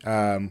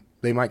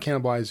 They might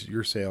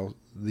cannibalize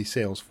the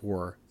sales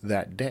for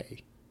that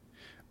day,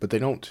 but they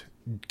don't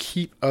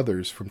keep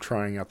others from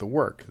trying out the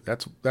work.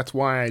 That's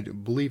why I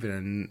believe in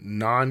a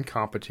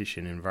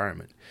non-competition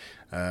environment.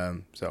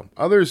 So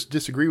others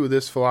disagree with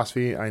this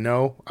philosophy, I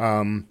know,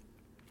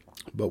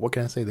 but what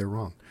can I say? They're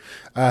wrong.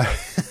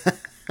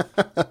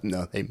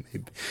 No,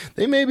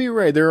 they may be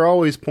right. There are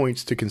always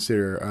points to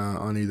consider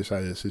on either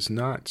side of this. It's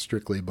not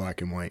strictly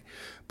black and white,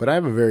 but I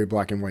have a very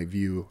black and white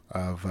view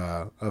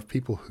of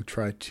people who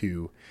try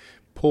to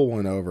pull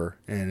one over,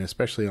 and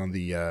especially on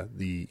the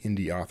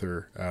indie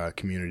author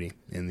community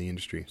in the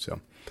industry.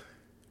 So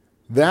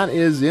that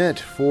is it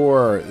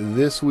for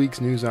this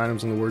week's news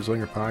items on the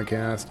Wordslinger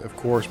podcast. Of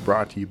course,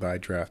 brought to you by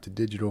Drafted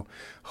Digital.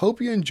 Hope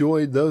you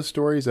enjoyed those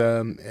stories.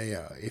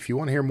 If you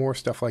want to hear more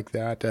stuff like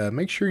that,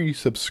 make sure you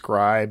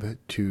subscribe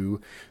to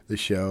the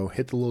show.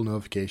 Hit the little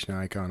notification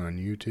icon on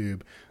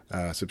YouTube.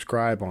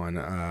 Subscribe on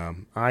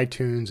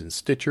iTunes and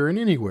Stitcher and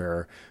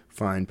anywhere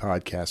fine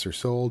podcasts are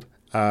sold.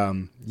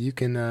 You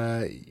can,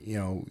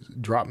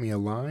 drop me a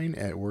line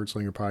at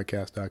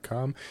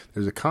wordslingerpodcast.com.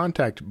 There's a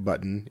contact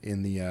button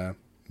in the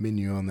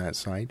menu on that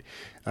site.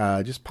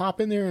 Just pop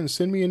in there and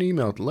send me an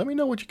email. Let me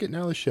know what you're getting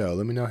out of the show.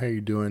 Let me know how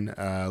you're doing.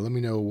 Let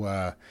me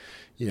know,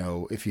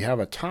 if you have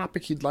a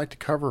topic you'd like to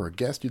cover, or a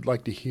guest you'd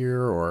like to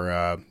hear,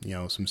 or,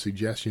 some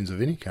suggestions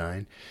of any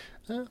kind.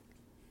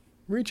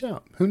 Reach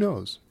out. Who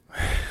knows?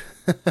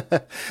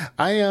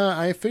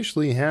 I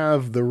officially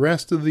have the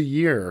rest of the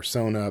year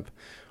sewn up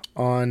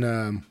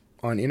on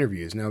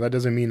interviews. Now that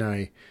doesn't mean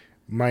I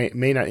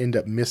may not end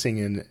up missing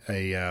in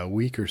a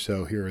week or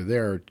so here or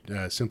there,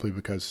 simply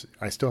because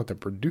I still have to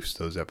produce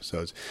those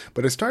episodes.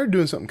 But I started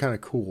doing something kind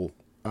of cool.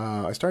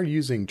 I started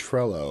using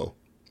Trello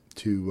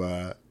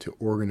to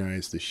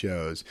organize the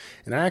shows,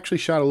 and I actually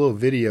shot a little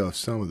video of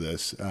some of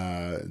this.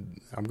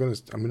 I'm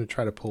gonna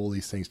try to pull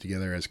these things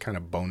together as kind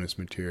of bonus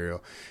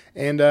material.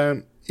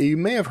 And you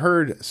may have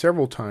heard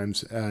several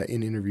times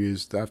in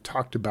interviews that I've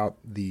talked about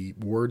the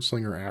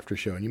Wordslinger After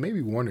Show, and you may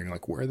be wondering,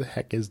 like, where the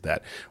heck is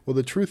that? Well,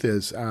 the truth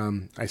is,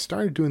 I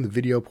started doing the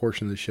video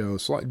portion of the show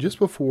just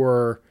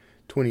before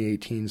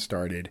 2018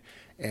 started,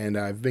 and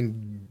I've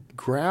been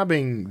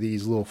grabbing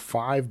these little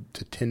 5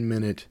 to 10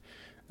 minute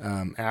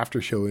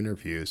after show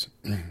interviews.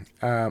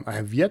 I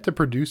have yet to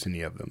produce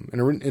any of them.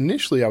 And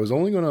initially, I was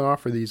only going to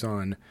offer these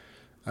on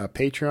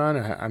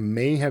Patreon. I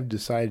may have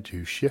decided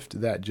to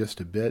shift that just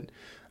a bit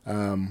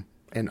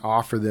and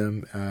offer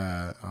them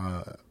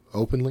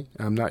openly.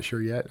 I'm not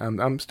sure yet.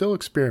 I'm still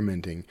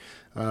experimenting.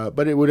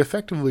 But it would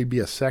effectively be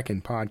a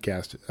second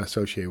podcast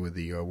associated with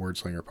the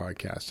Wordslinger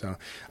podcast. So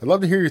I'd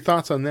love to hear your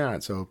thoughts on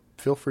that. So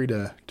feel free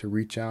to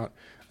reach out.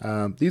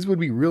 These would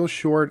be real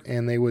short,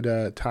 and they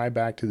would tie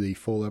back to the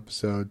full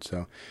episode,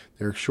 so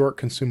they're short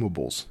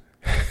consumables,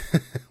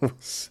 we'll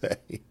say.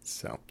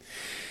 So,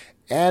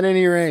 at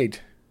any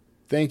rate,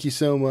 thank you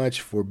so much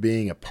for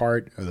being a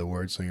part of the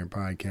Wordslinger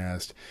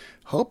podcast.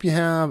 Hope you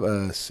had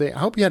a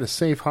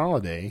safe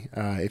holiday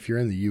if you're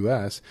in the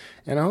U.S.,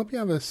 and I hope you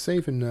have a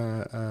safe and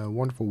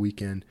wonderful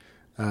weekend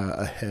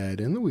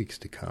ahead in the weeks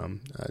to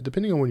come,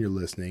 depending on when you're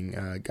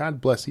listening.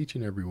 God bless each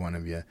and every one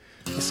of you.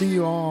 I'll see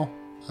you all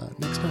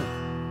next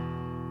time.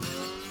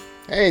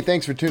 Hey,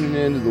 thanks for tuning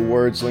in to the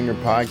Wordslinger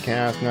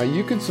Podcast. Now,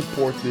 you can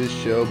support this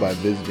show by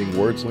visiting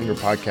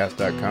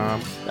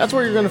wordslingerpodcast.com. That's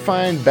where you're going to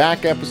find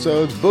back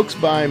episodes, books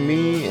by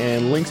me,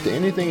 and links to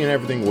anything and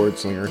everything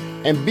Wordslinger.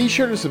 And be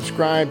sure to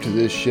subscribe to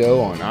this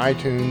show on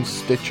iTunes,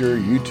 Stitcher,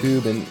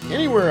 YouTube, and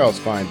anywhere else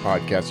fine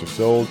podcasts are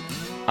sold.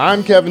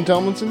 I'm Kevin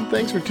Tomlinson.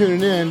 Thanks for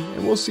tuning in,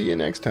 and we'll see you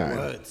next time.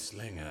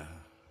 Wordslinger.